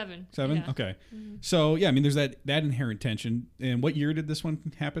 7. 7? Yeah. Okay. Mm-hmm. So yeah, I mean, there's that inherent tension. And what year did this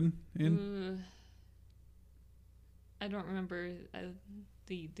one happen in? I don't remember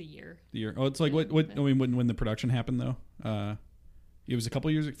the year. The year. Oh, it's like what I mean, when the production happened though. It was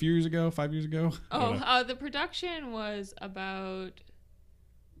a few years ago, 5 years ago. The production was about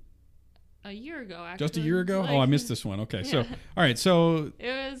a year ago. Actually, just a year ago. I missed this one. Okay, so all right, so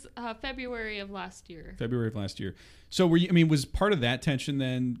it was February of last year. So was part of that tension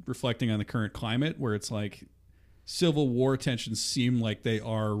then reflecting on the current climate, where it's like Civil War tensions seem like they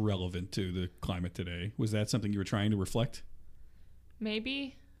are relevant to the climate today? Was that something you were trying to reflect?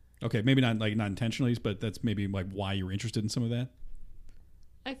 Maybe. Okay, maybe not intentionally, but that's maybe like why you were interested in some of that.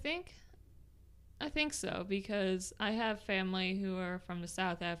 I think so, because I have family who are from the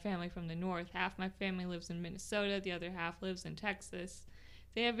South. I have family from the North. Half my family lives in Minnesota. The other half lives in Texas.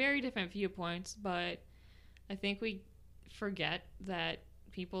 They have very different viewpoints, but I think we forget that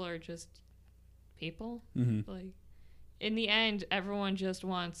people are just people. Mm-hmm. Like, in the end, everyone just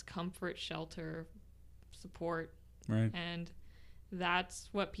wants comfort, shelter, support. Right. And that's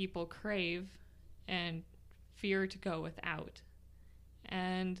what people crave and fear to go without.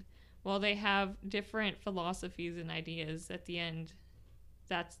 And while they have different philosophies and ideas, at the end,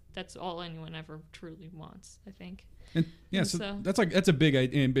 that's all anyone ever truly wants, I think. And yeah, so that's a big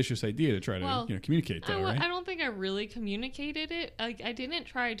ambitious idea to try to communicate that, right? I don't think I really communicated it. Like, I didn't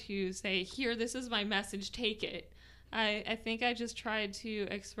try to say, here, this is my message, take it. I think I just tried to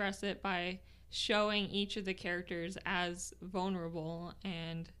express it by showing each of the characters as vulnerable.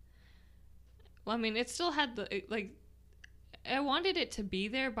 And well, I mean, it still had I wanted it to be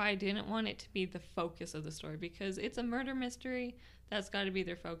there, but I didn't want it to be the focus of the story, because it's a murder mystery. That's got to be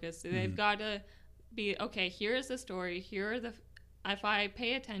their focus. Mm-hmm. They've got to be, okay, here is the story. If I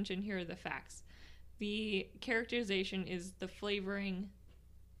pay attention, here are the facts. The characterization is the flavoring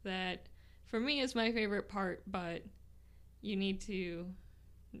that, for me, is my favorite part, but you need to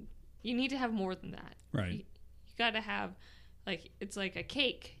have more than that. Right. You got to have, it's like a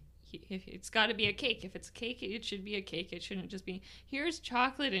cake. It's got to be a cake. If it's a cake, it should be a cake. It shouldn't just be, here's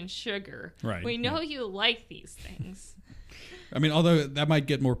chocolate and sugar. Right. We know you like these things. I mean, although that might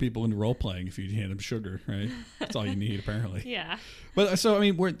get more people into role playing if you hand them sugar, right? That's all you need, apparently. Yeah. But so,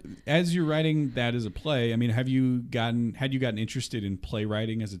 I mean, as you're writing that as a play, I mean, had you gotten interested in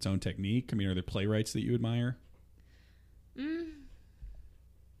playwriting as its own technique? I mean, are there playwrights that you admire?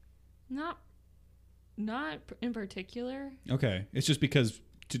 Not in particular. Okay. It's just because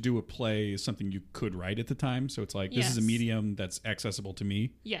to do a play is something you could write at the time. So it's like, this is a Yes. medium that's accessible to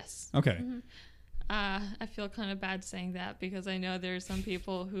me. Yes. Okay. I feel kind of bad saying that because I know there's some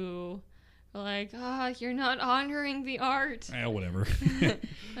people who are like, you're not honoring the art. Whatever.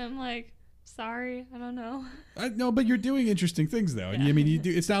 I'm like, sorry, I don't know. No, but you're doing interesting things though. And Yeah. I mean, you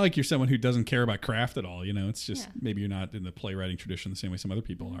do. It's not like you're someone who doesn't care about craft at all. You know, it's just Yeah. maybe you're not in the playwriting tradition the same way some other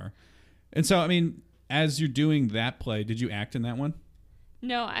people are. And so, I mean, as you're doing that play, did you act in that one?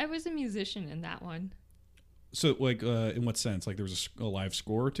 No, I was a musician in that one. So, like, in what sense? Like, there was a live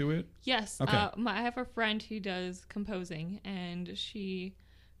score to it? Yes. Okay. I have a friend who does composing, and she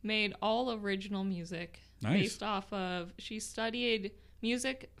made all original music Nice. based off of. She studied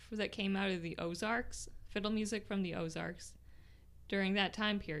music that came out of the Ozarks, fiddle music from the Ozarks, during that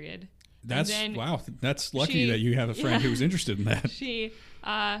time period. That's then wow. That's lucky she- that you have a friend yeah. who was interested in that. She,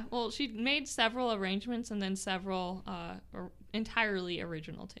 she made several arrangements and then several entirely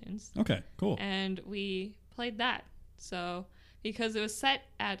original tunes. Okay, cool. And we played that. So because it was set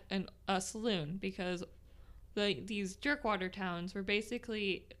at a saloon, because these jerkwater towns were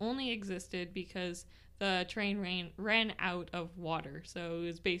basically only existed because the train ran out of water, so it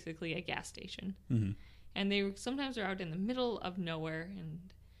was basically a gas station. Mhm. And they sometimes are out in the middle of nowhere,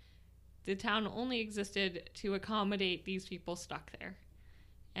 and the town only existed to accommodate these people stuck there.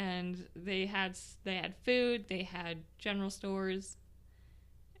 And they had food, they had general stores.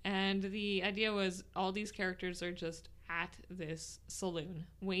 And the idea was all these characters are just at this saloon,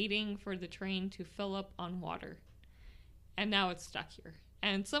 waiting for the train to fill up on water. And now it's stuck here.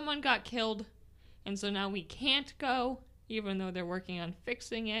 And someone got killed, and so now we can't go, even though they're working on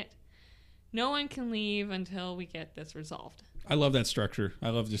fixing it. No one can leave until we get this resolved. I love that structure. I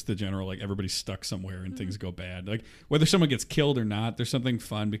love just the general, like, everybody's stuck somewhere and things go bad. Like, whether someone gets killed or not, there's something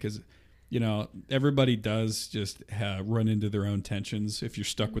fun because, you know, everybody does just run into their own tensions if you're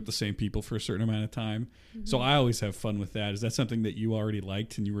stuck with the same people for a certain amount of time. So I always have fun with that. Is that something that you already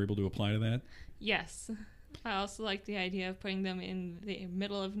liked and you were able to apply to that? Yes. I also like the idea of putting them in the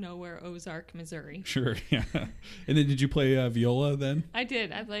middle of nowhere, Ozark, Missouri. Sure, yeah. And then did you play viola then? I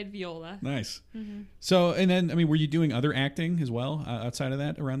did. I played viola. Nice. So, and then, I mean, were you doing other acting as well outside of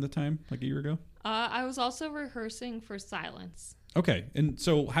that around the time, like a year ago? I was also rehearsing for Silence. Okay. And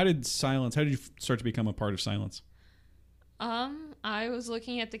so how did you start to become a part of Silence? I was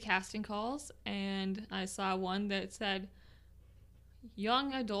looking at the casting calls, and I saw one that said,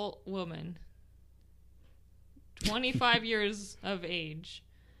 young adult woman, 25 years of age,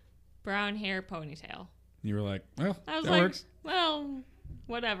 brown hair, ponytail. You were like, well, I was that like, works. well,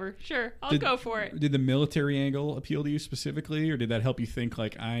 whatever. Sure, I'll go for it. Did the military angle appeal to you specifically, or did that help you think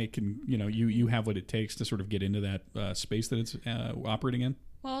like I can, you have what it takes to sort of get into that space that it's operating in?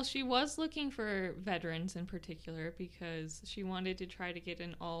 Well, she was looking for veterans in particular because she wanted to try to get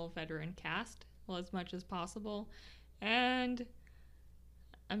an all-veteran cast, well, as much as possible. And,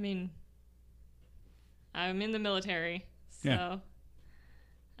 I mean, I'm in the military, so Yeah.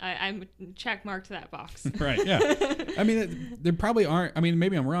 I'm check-marked that box. Right, yeah. I mean, there probably aren't, I mean,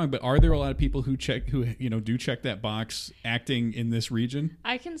 maybe I'm wrong, but are there a lot of people who do check that box acting in this region?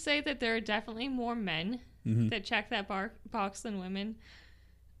 I can say that there are definitely more men that check that box than women.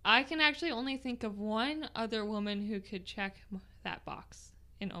 I can actually only think of one other woman who could check that box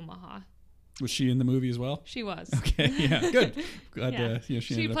in Omaha. Was she in the movie as well? She was. Okay, yeah, good. Glad Yeah.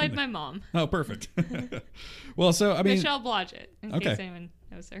 she ended up played in my there. mom, Oh, perfect. Well, so I mean, Michelle Blodgett, in Okay. case anyone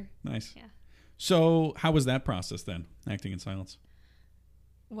knows her. nice. Yeah. So, how was that process then, acting in silence?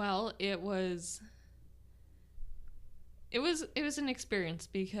 Well, it was an experience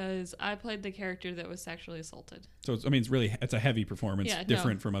because I played the character that was sexually assaulted. So, it's a heavy performance, Yeah, no.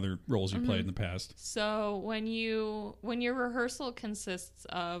 different from other roles you played in the past. So when your rehearsal consists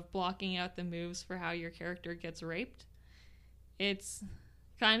of blocking out the moves for how your character gets raped, it's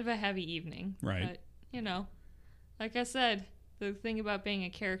kind of a heavy evening. Right. But, like I said, the thing about being a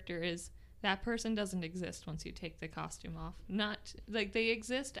character is that person doesn't exist once you take the costume off. Not like they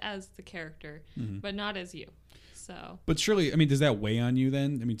exist as the character, but not as you. So But surely, I mean, does that weigh on you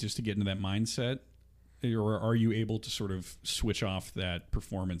then? I mean, just to get into that mindset? Or are you able to sort of switch off that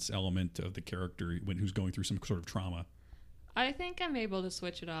performance element of the character who's going through some sort of trauma? I think I'm able to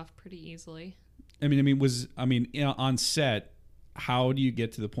switch it off pretty easily. On set, how do you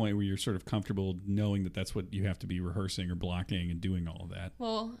get to the point where you're sort of comfortable knowing that that's what you have to be rehearsing or blocking and doing all of that?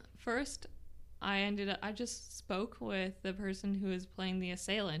 Well, first, I just spoke with the person who was playing the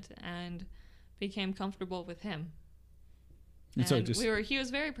assailant and became comfortable with him. And so He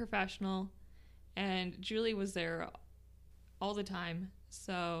was very professional, and Julie was there all the time.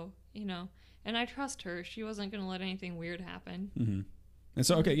 So, and I trust her. She wasn't going to let anything weird happen. And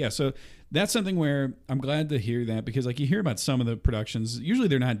so, okay, yeah, so that's something where I'm glad to hear that, because like you hear about some of the productions, usually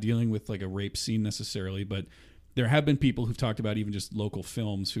they're not dealing with like a rape scene necessarily, but there have been people who've talked about even just local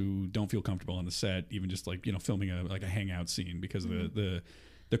films who don't feel comfortable on the set, even just like, filming a hangout scene, because the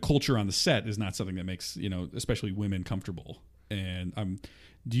culture on the set is not something that makes, especially women comfortable. And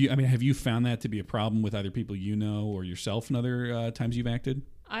have you found that to be a problem with either people or yourself in other times you've acted?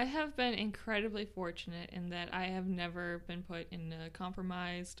 I have been incredibly fortunate in that I have never been put in a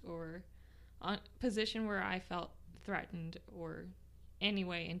compromised or position where I felt threatened or any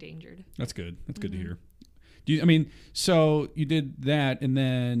way endangered. That's good. That's good to hear. So you did that, and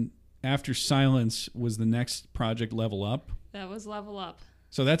then after Silence was the next project Level Up? That was Level Up.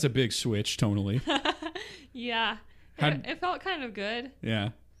 So that's a big switch tonally. Yeah. It felt kind of good. Yeah.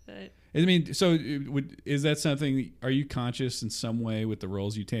 But so is that something, are you conscious in some way with the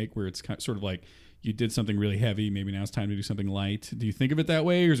roles you take where it's sort of like you did something really heavy, maybe now it's time to do something light? Do you think of it that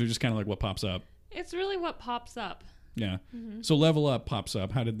way, or is it just kind of like what pops up? It's really what pops up. Yeah. Mm-hmm. So Level Up pops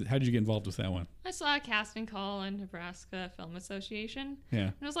up. How did you get involved with that one? I saw a casting call in Nebraska Film Association. Yeah.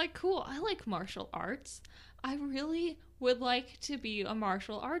 And I was like, cool, I like martial arts. I really would like to be a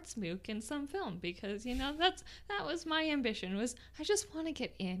martial arts mook in some film, because that was my ambition, was I just want to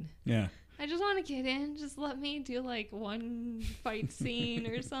get in. Yeah. I just want to get in. Just let me do like one fight scene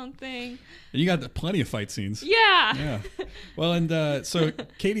or something. And you got plenty of fight scenes. Yeah. Yeah. Well, and so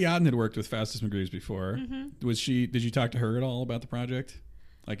Katie Otten had worked with Faustus Magreaves before. Mm-hmm. Did you talk to her at all about the project?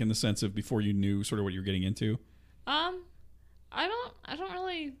 Like in the sense of before you knew sort of what you were getting into? I don't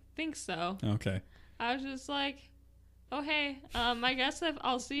really think so. Okay. I was just like, oh, hey, I guess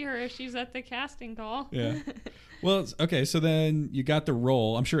I'll see her if she's at the casting call. Yeah. Well, okay, so then you got the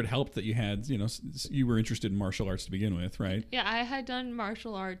role. I'm sure it helped that you had, you were interested in martial arts to begin with, right? Yeah, I had done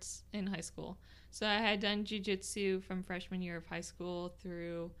martial arts in high school. So I had done jiu-jitsu from freshman year of high school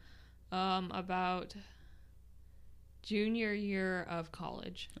through about junior year of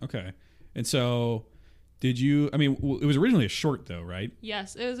college. Okay. And so it was originally a short though, right?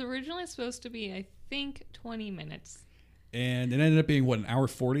 Yes, it was originally supposed to be, I think, 20 minutes. And it ended up being, an hour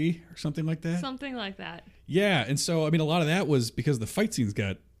 40 or something like that? Something like that. Yeah, and so, a lot of that was because the fight scenes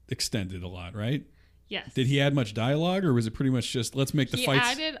got extended a lot, right? Yes. Did he add much dialogue, or was it pretty much just, let's make the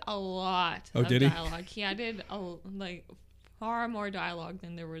fights... He added a lot of dialogue. He added, far more dialogue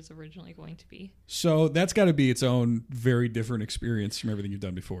than there was originally going to be. So that's got to be its own very different experience from everything you've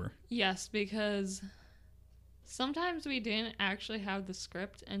done before. Yes, because sometimes we didn't actually have the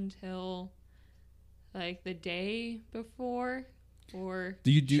script until... like the day before, or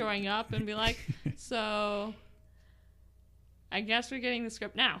showing up and be like, so I guess we're getting the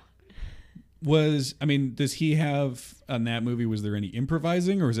script now. Does he have, on that movie, was there any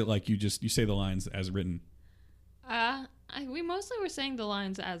improvising, or is it like you say the lines as written? We mostly were saying the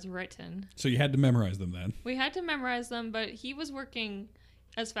lines as written. So you had to memorize them then? We had to memorize them, but he was working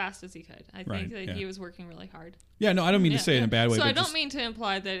as fast as he could. I think that he was working really hard. Yeah, no, I don't mean to say it in a bad way. So I don't mean to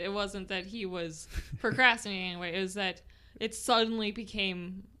imply that it wasn't that he was procrastinating anyway. It was that it suddenly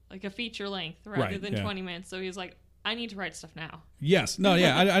became like a feature length rather than 20 minutes. So he was like, I need to write stuff now. Yes. No,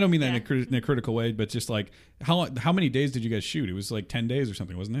 yeah. I don't mean that in a critical way, but just like, how many days did you guys shoot? It was like 10 days or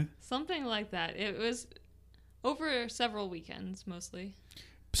something, wasn't it? Something like that. It was over several weekends, mostly.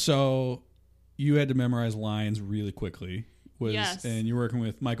 So you had to memorize lines really quickly. Yes. And you're working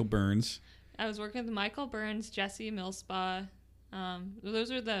with Michael Burns. I was working with Michael Burns, Jesse Millspa.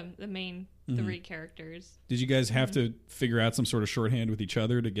 Those are the main three characters. Did you guys have to figure out some sort of shorthand with each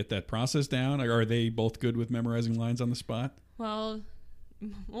other to get that process down? Like, are they both good with memorizing lines on the spot? Well,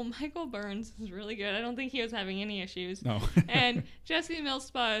 Michael Burns is really good. I don't think he was having any issues. No. And Jesse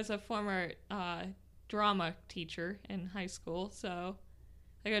Millspa is a former drama teacher in high school, so...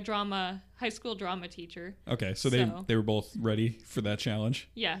 like a high school drama teacher. Okay, so they were both ready for that challenge?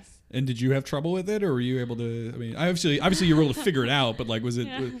 Yes. And did you have trouble with it, or were you able to, obviously you were able to figure it out, but like, was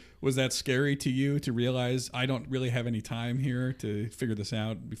that scary to you to realize I don't really have any time here to figure this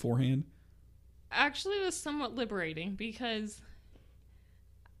out beforehand? Actually, it was somewhat liberating because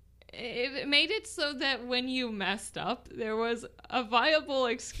it made it so that when you messed up, there was a viable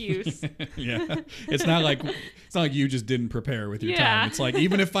excuse. Yeah, it's not like you just didn't prepare with your time. It's like,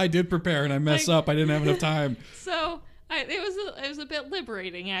 even if I did prepare and I mess up, I didn't have enough time. So it was a bit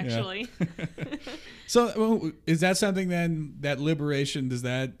liberating, actually. Yeah. So is that something then, that liberation, does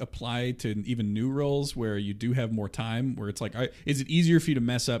that apply to even new roles where you do have more time? Where it's like, is it easier for you to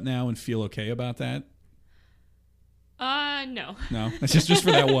mess up now and feel okay about that? No. No, it's just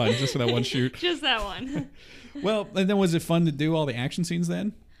for that one shoot. Just that one. Well, and then was it fun to do all the action scenes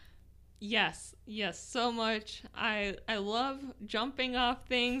then? Yes, so much. I love jumping off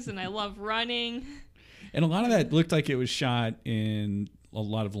things and I love running. And a lot of that looked like it was shot in a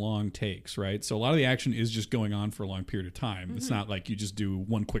lot of long takes, right? So a lot of the action is just going on for a long period of time. Mm-hmm. It's not like you just do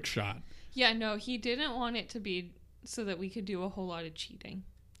one quick shot. Yeah, no, he didn't want it to be so that we could do a whole lot of cheating.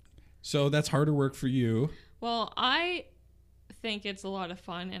 So that's harder work for you. Well, I think it's a lot of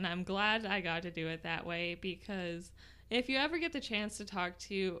fun, and I'm glad I got to do it that way, because if you ever get the chance to talk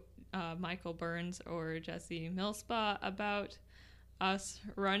to Michael Burns or Jesse Millspaw about us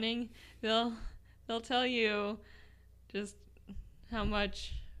running, they'll tell you just how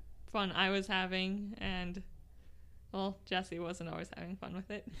much fun I was having, and well, Jesse wasn't always having fun with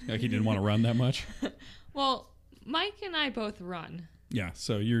it. Like he didn't want to run that much? Well, Mike and I both run. Yeah,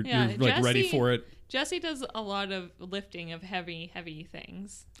 so you're like Jesse, ready for it. Jesse does a lot of lifting of heavy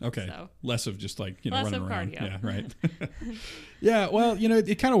things. Okay, so less of just like less running of around. Cardio. Yeah, right. Yeah, well,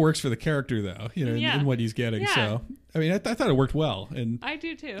 it kind of works for the character though, in what he's getting. Yeah. So I mean, I thought it worked well, and I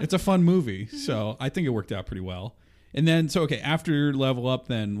do too. It's a fun movie, so I think it worked out pretty well. And then, so okay, after Level Up,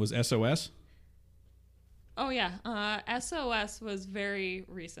 then was SOS. Oh yeah, SOS was very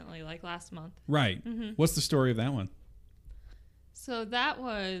recently, like last month. Right. Mm-hmm. What's the story of that one? So that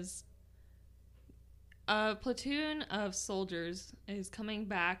was a platoon of soldiers is coming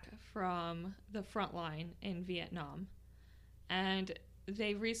back from the front line in Vietnam, and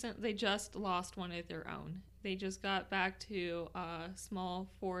they just lost one of their own. They just got back to a small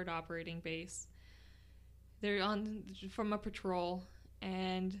forward operating base. They're from a patrol,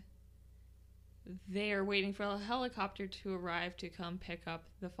 and they are waiting for a helicopter to arrive to come pick up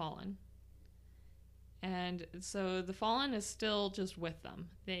the fallen. And so the fallen is still just with them.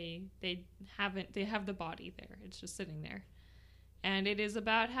 They have the body there. It's just sitting there. And it is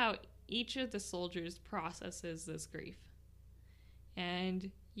about how each of the soldiers processes this grief. And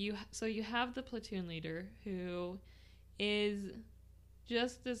you have the platoon leader, who is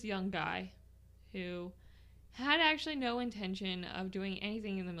just this young guy who had actually no intention of doing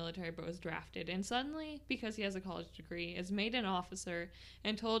anything in the military but was drafted, and suddenly, because he has a college degree, is made an officer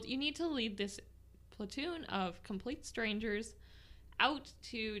and told, you need to lead this platoon of complete strangers out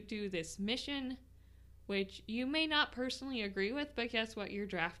to do this mission, which you may not personally agree with, but guess what? You're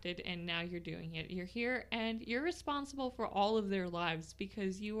drafted, and now you're doing it. You're here, and you're responsible for all of their lives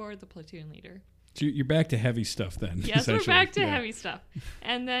because you are the platoon leader. So you're back to heavy stuff then. Yes, we're back to heavy stuff.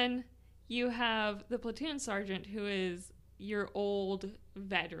 And then you have the platoon sergeant, who is your old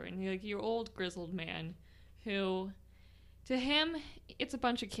veteran, like your old grizzled man, who, to him, it's a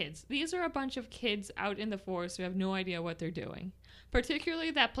bunch of kids. These are a bunch of kids out in the forest who have no idea what they're doing,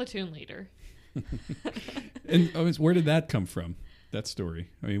 particularly that platoon leader. And where did that come from, that story?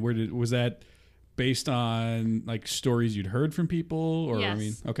 I mean, was that based on like stories you'd heard from people, or yes, I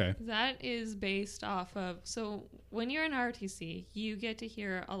mean, okay, that is based off of. So when you're in ROTC, you get to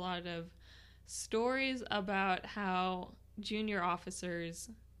hear a lot of stories about how junior officers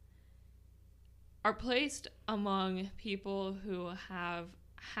are placed among people who have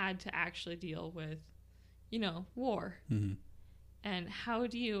had to actually deal with, war. Mm-hmm. And how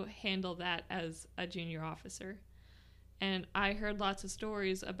do you handle that as a junior officer? And I heard lots of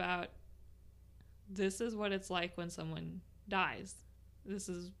stories about, this is what it's like when someone dies. This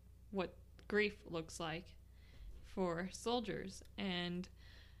is what grief looks like for soldiers. And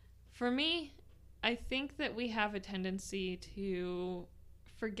for me, I think that we have a tendency to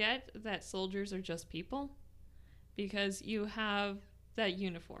forget that soldiers are just people, because you have that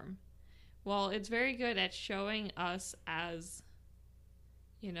uniform. While it's very good at showing us as,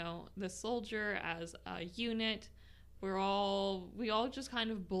 the soldier as a unit, we all just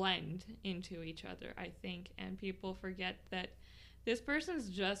kind of blend into each other, I think, and people forget that this person's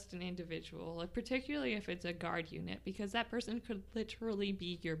just an individual, like particularly if it's a guard unit, because that person could literally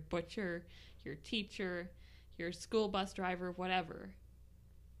be your butcher, your teacher, your school bus driver, whatever.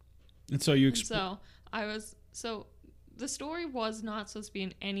 And so so the story was not supposed to be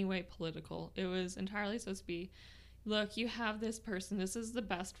in any way political. It was entirely supposed to be, look, you have this person, this is the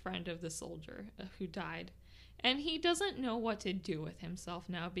best friend of the soldier who died. And he doesn't know what to do with himself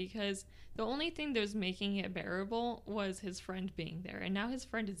now, because the only thing that was making it bearable was his friend being there. And now his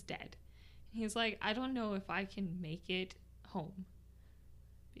friend is dead. He's like, I don't know if I can make it home.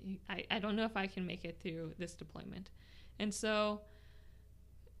 I don't know if I can make it through this deployment. And so,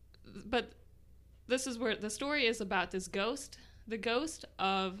 but this is where the story is about this ghost. The ghost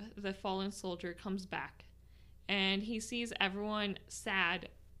of the fallen soldier comes back, and he sees everyone sad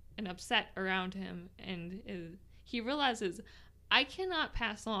and upset around him, and he realizes, I cannot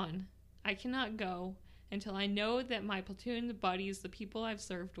pass on. I cannot go until I know that my platoon buddies, the people I've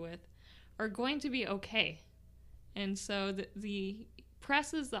served with, are going to be okay. And so the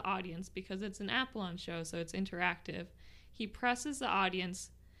presses the audience, because it's an Apollon show, so it's interactive. He presses the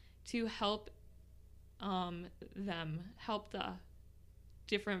audience to help them help the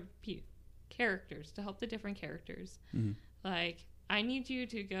different characters, to help the different characters. Mm-hmm. Like, I need you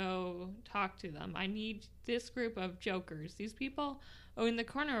to go talk to them. I need this group of jokers. These people, in the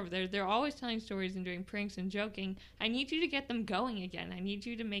corner over there, they're always telling stories and doing pranks and joking. I need you to get them going again. I need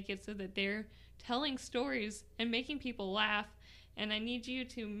you to make it so that they're telling stories and making people laugh. And I need you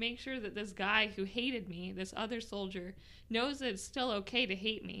to make sure that this guy who hated me, this other soldier, knows that it's still okay to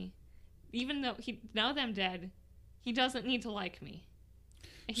hate me. Even though now that I'm dead, he doesn't need to like me.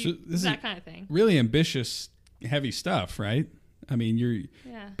 So this that is kind of thing. Really ambitious, heavy stuff, right? I mean,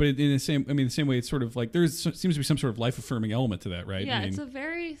 but in the same way, it's sort of like seems to be some sort of life affirming element to that, right? Yeah, it's a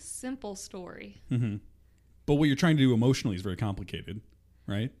very simple story. Mm-hmm. But what you're trying to do emotionally is very complicated,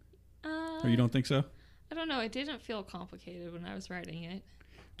 right? Or you don't think so? I don't know. It didn't feel complicated when I was writing it.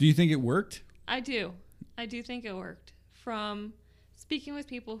 Do you think it worked? I do. I do think it worked. From speaking with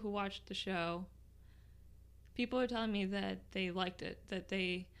people who watched the show, people are telling me that they liked it,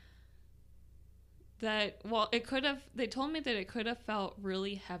 they told me that it could have felt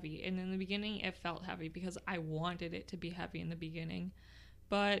really heavy, and in the beginning it felt heavy because I wanted it to be heavy in the beginning.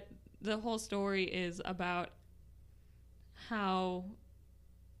 But the whole story is about how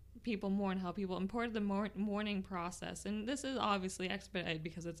people mourn, how people import the mourning process, and this is obviously expedited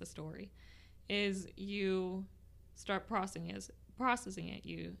because it's a story, is you start processing it,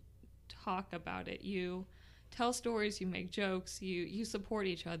 you talk about it, you tell stories, you make jokes, you support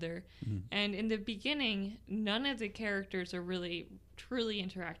each other. Mm-hmm. And in the beginning, none of the characters are really truly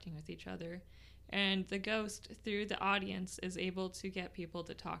interacting with each other, and the ghost through the audience is able to get people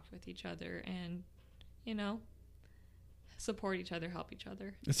to talk with each other and support each other, help each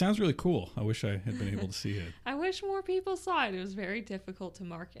other. It sounds really cool. I wish I had been able to see it. I wish more people saw it. It was very difficult to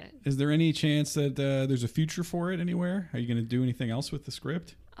market. Is there any chance that there's a future for it anywhere? Are you going to do anything else with the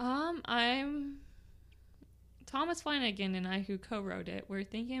script? I'm Thomas Flanagan and I, who co-wrote it, we're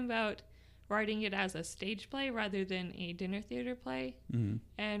thinking about writing it as a stage play rather than a dinner theater play, mm-hmm.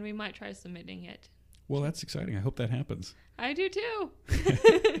 and we might try submitting it. Well, that's exciting. I hope that happens. I do too. Do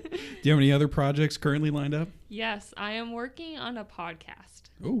you have any other projects currently lined up? Yes, I am working on a podcast.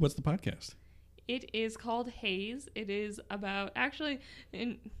 Oh, what's the podcast? It is called Haze. It is about,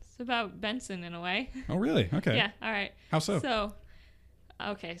 it's about Benson in a way. Oh, really? Okay. Yeah, all right. How so?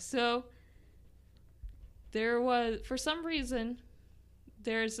 So there was, for some reason,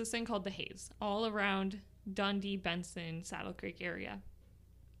 there's this thing called the Haze all around Dundee, Benson, Saddle Creek area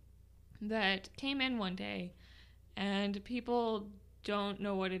that came in one day, and people don't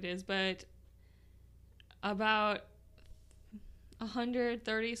know what it is, but about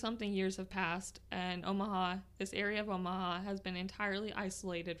 130 something years have passed, and Omaha, this area of Omaha, has been entirely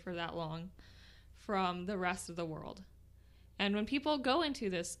isolated for that long from the rest of the world. And when people go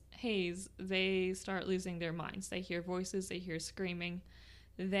into this haze, they start losing their minds. They hear voices, they hear screaming.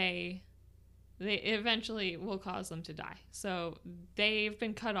 They eventually will cause them to die. So they've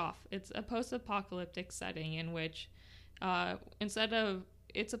been cut off. It's a post-apocalyptic setting in which it's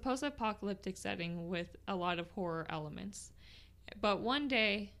a post-apocalyptic setting with a lot of horror elements. But one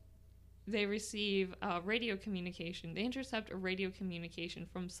day they receive radio communication. They intercept a radio communication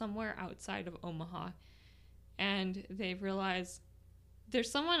from somewhere outside of Omaha. And they realize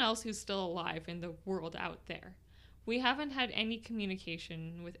there's someone else who's still alive in the world out there. We haven't had any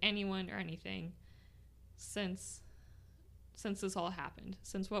communication with anyone or anything since this all happened,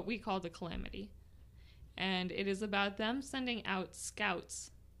 since what we call the calamity. And it is about them sending out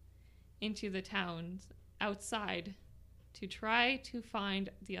scouts into the towns outside to try to find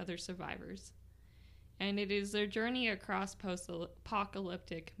the other survivors. And it is their journey across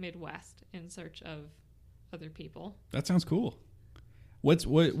post-apocalyptic Midwest in search of other people. That sounds cool. What's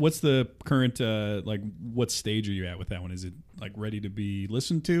the current what stage are you at with that one? Is it like ready to be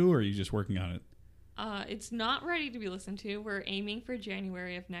listened to, or are you just working on it? It's not ready to be listened to. We're aiming for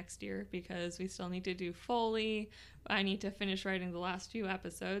January of next year because we still need to do Foley. I need to finish writing the last few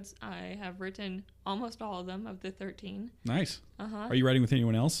episodes. I have written almost all of them, of the 13. Nice. Uh-huh. Are you writing with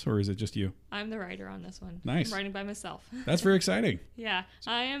anyone else, or is it just you? I'm the writer on this one. Nice. I'm writing by myself. That's very exciting. Yeah,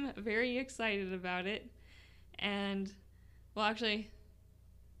 I am very excited about it. And, well, actually,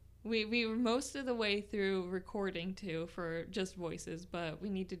 we were most of the way through recording, too, for just voices, but we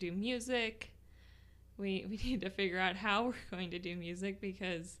need to do music. We need to figure out how we're going to do music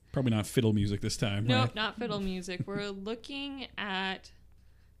because... Probably not fiddle music this time, Nope, right? not fiddle music. We're looking at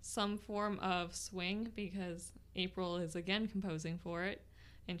some form of swing because April is again composing for it.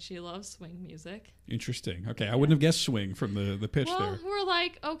 and she loves swing music. Interesting. Okay, I wouldn't have guessed swing from the pitch there. We're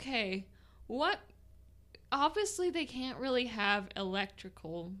like, okay, what? Obviously, they can't really have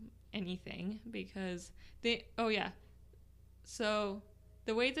electrical anything because they. Oh yeah. So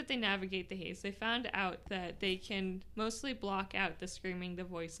the way that they navigate the haze, they found out that they can mostly block out the screaming, the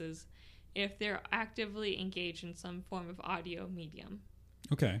voices, if they're actively engaged in some form of audio medium.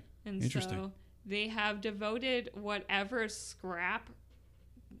 Okay. And interesting. So they have devoted whatever scrap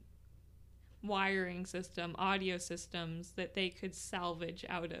wiring system, audio systems that they could salvage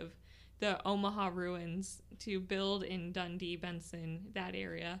out of the Omaha ruins to build in Dundee, Benson, that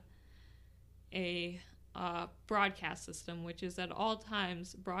area, a broadcast system, which is at all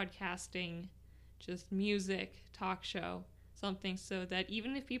times broadcasting just music, talk show, something so that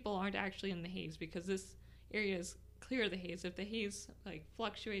even if people aren't actually in the haze, because this area is clear of the haze, if the haze like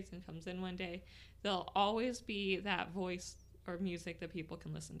fluctuates and comes in one day, there'll always be that voice or music that people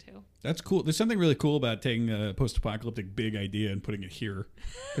can listen to. That's cool. There's something really cool about taking a post-apocalyptic big idea and putting it here,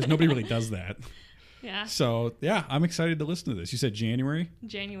 because nobody really does that. Yeah. So, yeah, I'm excited to listen to this. You said January?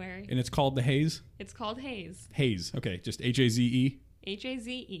 January. And it's called The Haze? It's called Haze. Haze. Okay, just H-A-Z-E?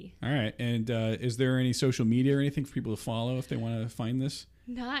 H-A-Z-E. All right. And is there any social media or anything for people to follow if they want to find this?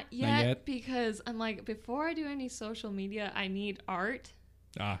 Not yet, because I'm like, before I do any social media, I need art.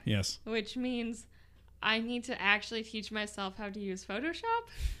 Ah, yes. Which means I need to actually teach myself how to use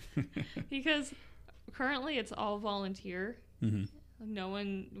Photoshop. Because currently it's all volunteer. Mm-hmm.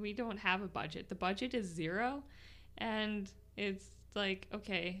 We don't have a budget. The budget is $0. And it's like,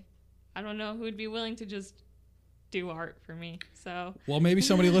 okay, I don't know who would be willing to just do art for me. So, well, maybe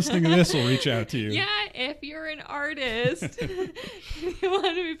somebody listening to this will reach out to you. Yeah, if you're an artist, if you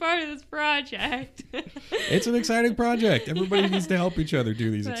want to be part of this project. It's an exciting project. Everybody needs to help each other do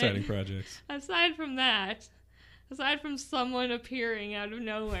these exciting projects. Aside from someone appearing out of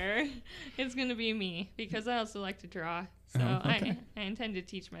nowhere, it's going to be me, because I also like to draw. So okay. I intend to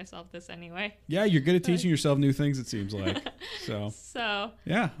teach myself this anyway. Yeah, you're good at teaching yourself new things, it seems like. So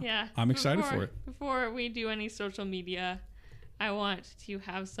yeah, I'm excited for it. Before we do any social media, I want to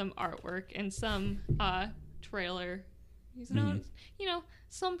have some artwork and some trailer. You know,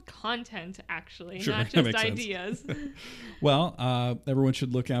 some content, actually, sure, not just ideas. Well, everyone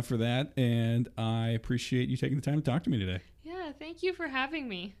should look out for that, and I appreciate you taking the time to talk to me today. Yeah, thank you for having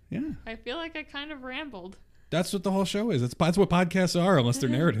me. Yeah. I feel like I kind of rambled. That's what the whole show is. That's what podcasts are, unless they're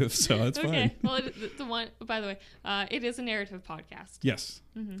narrative, so that's fine. Well, by the way, it is a narrative podcast. Yes.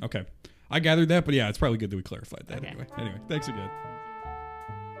 Mm-hmm. Okay. I gathered that, but yeah, it's probably good that we clarified that okay. Anyway, thanks again.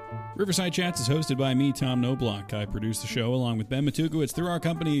 Riverside Chats is hosted by me, Tom Noblock. I produce the show along with Ben Matukowicz through our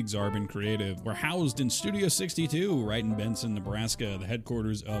company, Xarban Creative. We're housed in Studio 62, right in Benson, Nebraska, the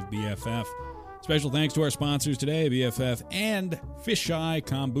headquarters of BFF. Special thanks to our sponsors today, BFF and Fisheye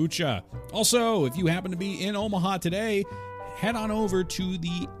Kombucha. Also, if you happen to be in Omaha today, head on over to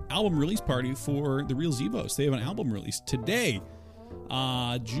the album release party for the Real Zebos. They have an album release today,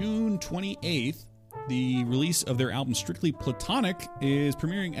 June 28th. The release of their album Strictly Platonic is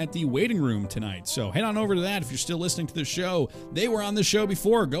premiering at the Waiting Room tonight. So head on over to that if you're still listening to the show. They were on the show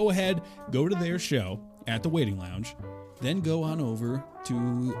before. Go ahead, go to their show at the Waiting Lounge. Then go on over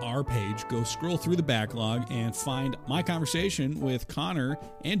to our page, go scroll through the backlog, and find my conversation with Connor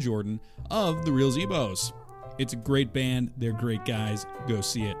and Jordan of The Real Zebos. It's a great band. They're great guys. Go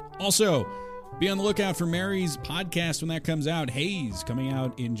see it. Also, be on the lookout for Mary's podcast when that comes out. Haze, coming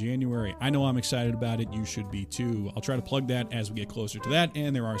out in January. I know I'm excited about it. You should be too. I'll try to plug that as we get closer to that,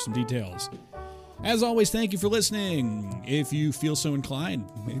 and there are some details. As always, thank you for listening. If you feel so inclined,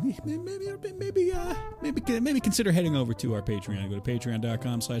 maybe consider heading over to our Patreon. Go to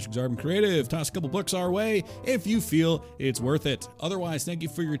patreon.com/XarbanCreative. Toss a couple bucks our way if you feel it's worth it. Otherwise, thank you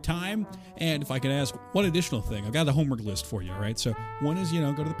for your time. And if I could ask one additional thing, I've got the homework list for you, all right? So one is,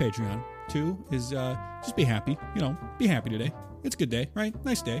 go to the Patreon. Two is just be happy. Be happy today. It's a good day, right?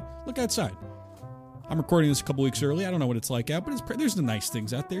 Nice day. Look outside. I'm recording this a couple weeks early. I don't know what it's like out, but there's the nice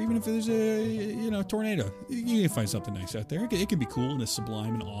things out there. Even if there's a tornado, you can find something nice out there. It can be cool in a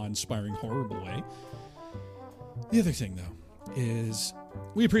sublime and awe-inspiring, horrible way. The other thing, though, is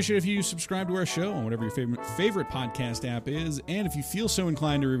we appreciate if you subscribe to our show on whatever your favorite podcast app is. And if you feel so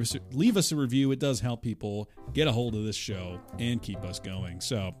inclined to leave us a review, it does help people get a hold of this show and keep us going.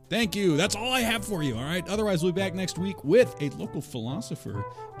 So thank you. That's all I have for you. All right. Otherwise, we'll be back next week with a local philosopher,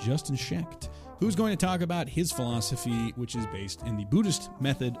 Justin Schecht. who's going to talk about his philosophy, which is based in the Buddhist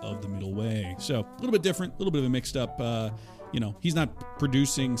method of the middle way. So a little bit different, a little bit of a mixed up, he's not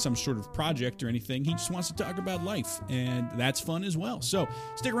producing some sort of project or anything. He just wants to talk about life, and that's fun as well. So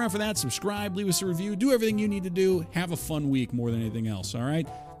stick around for that. Subscribe, leave us a review, do everything you need to do. Have a fun week more than anything else, all right?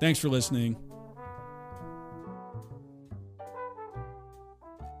 Thanks for listening.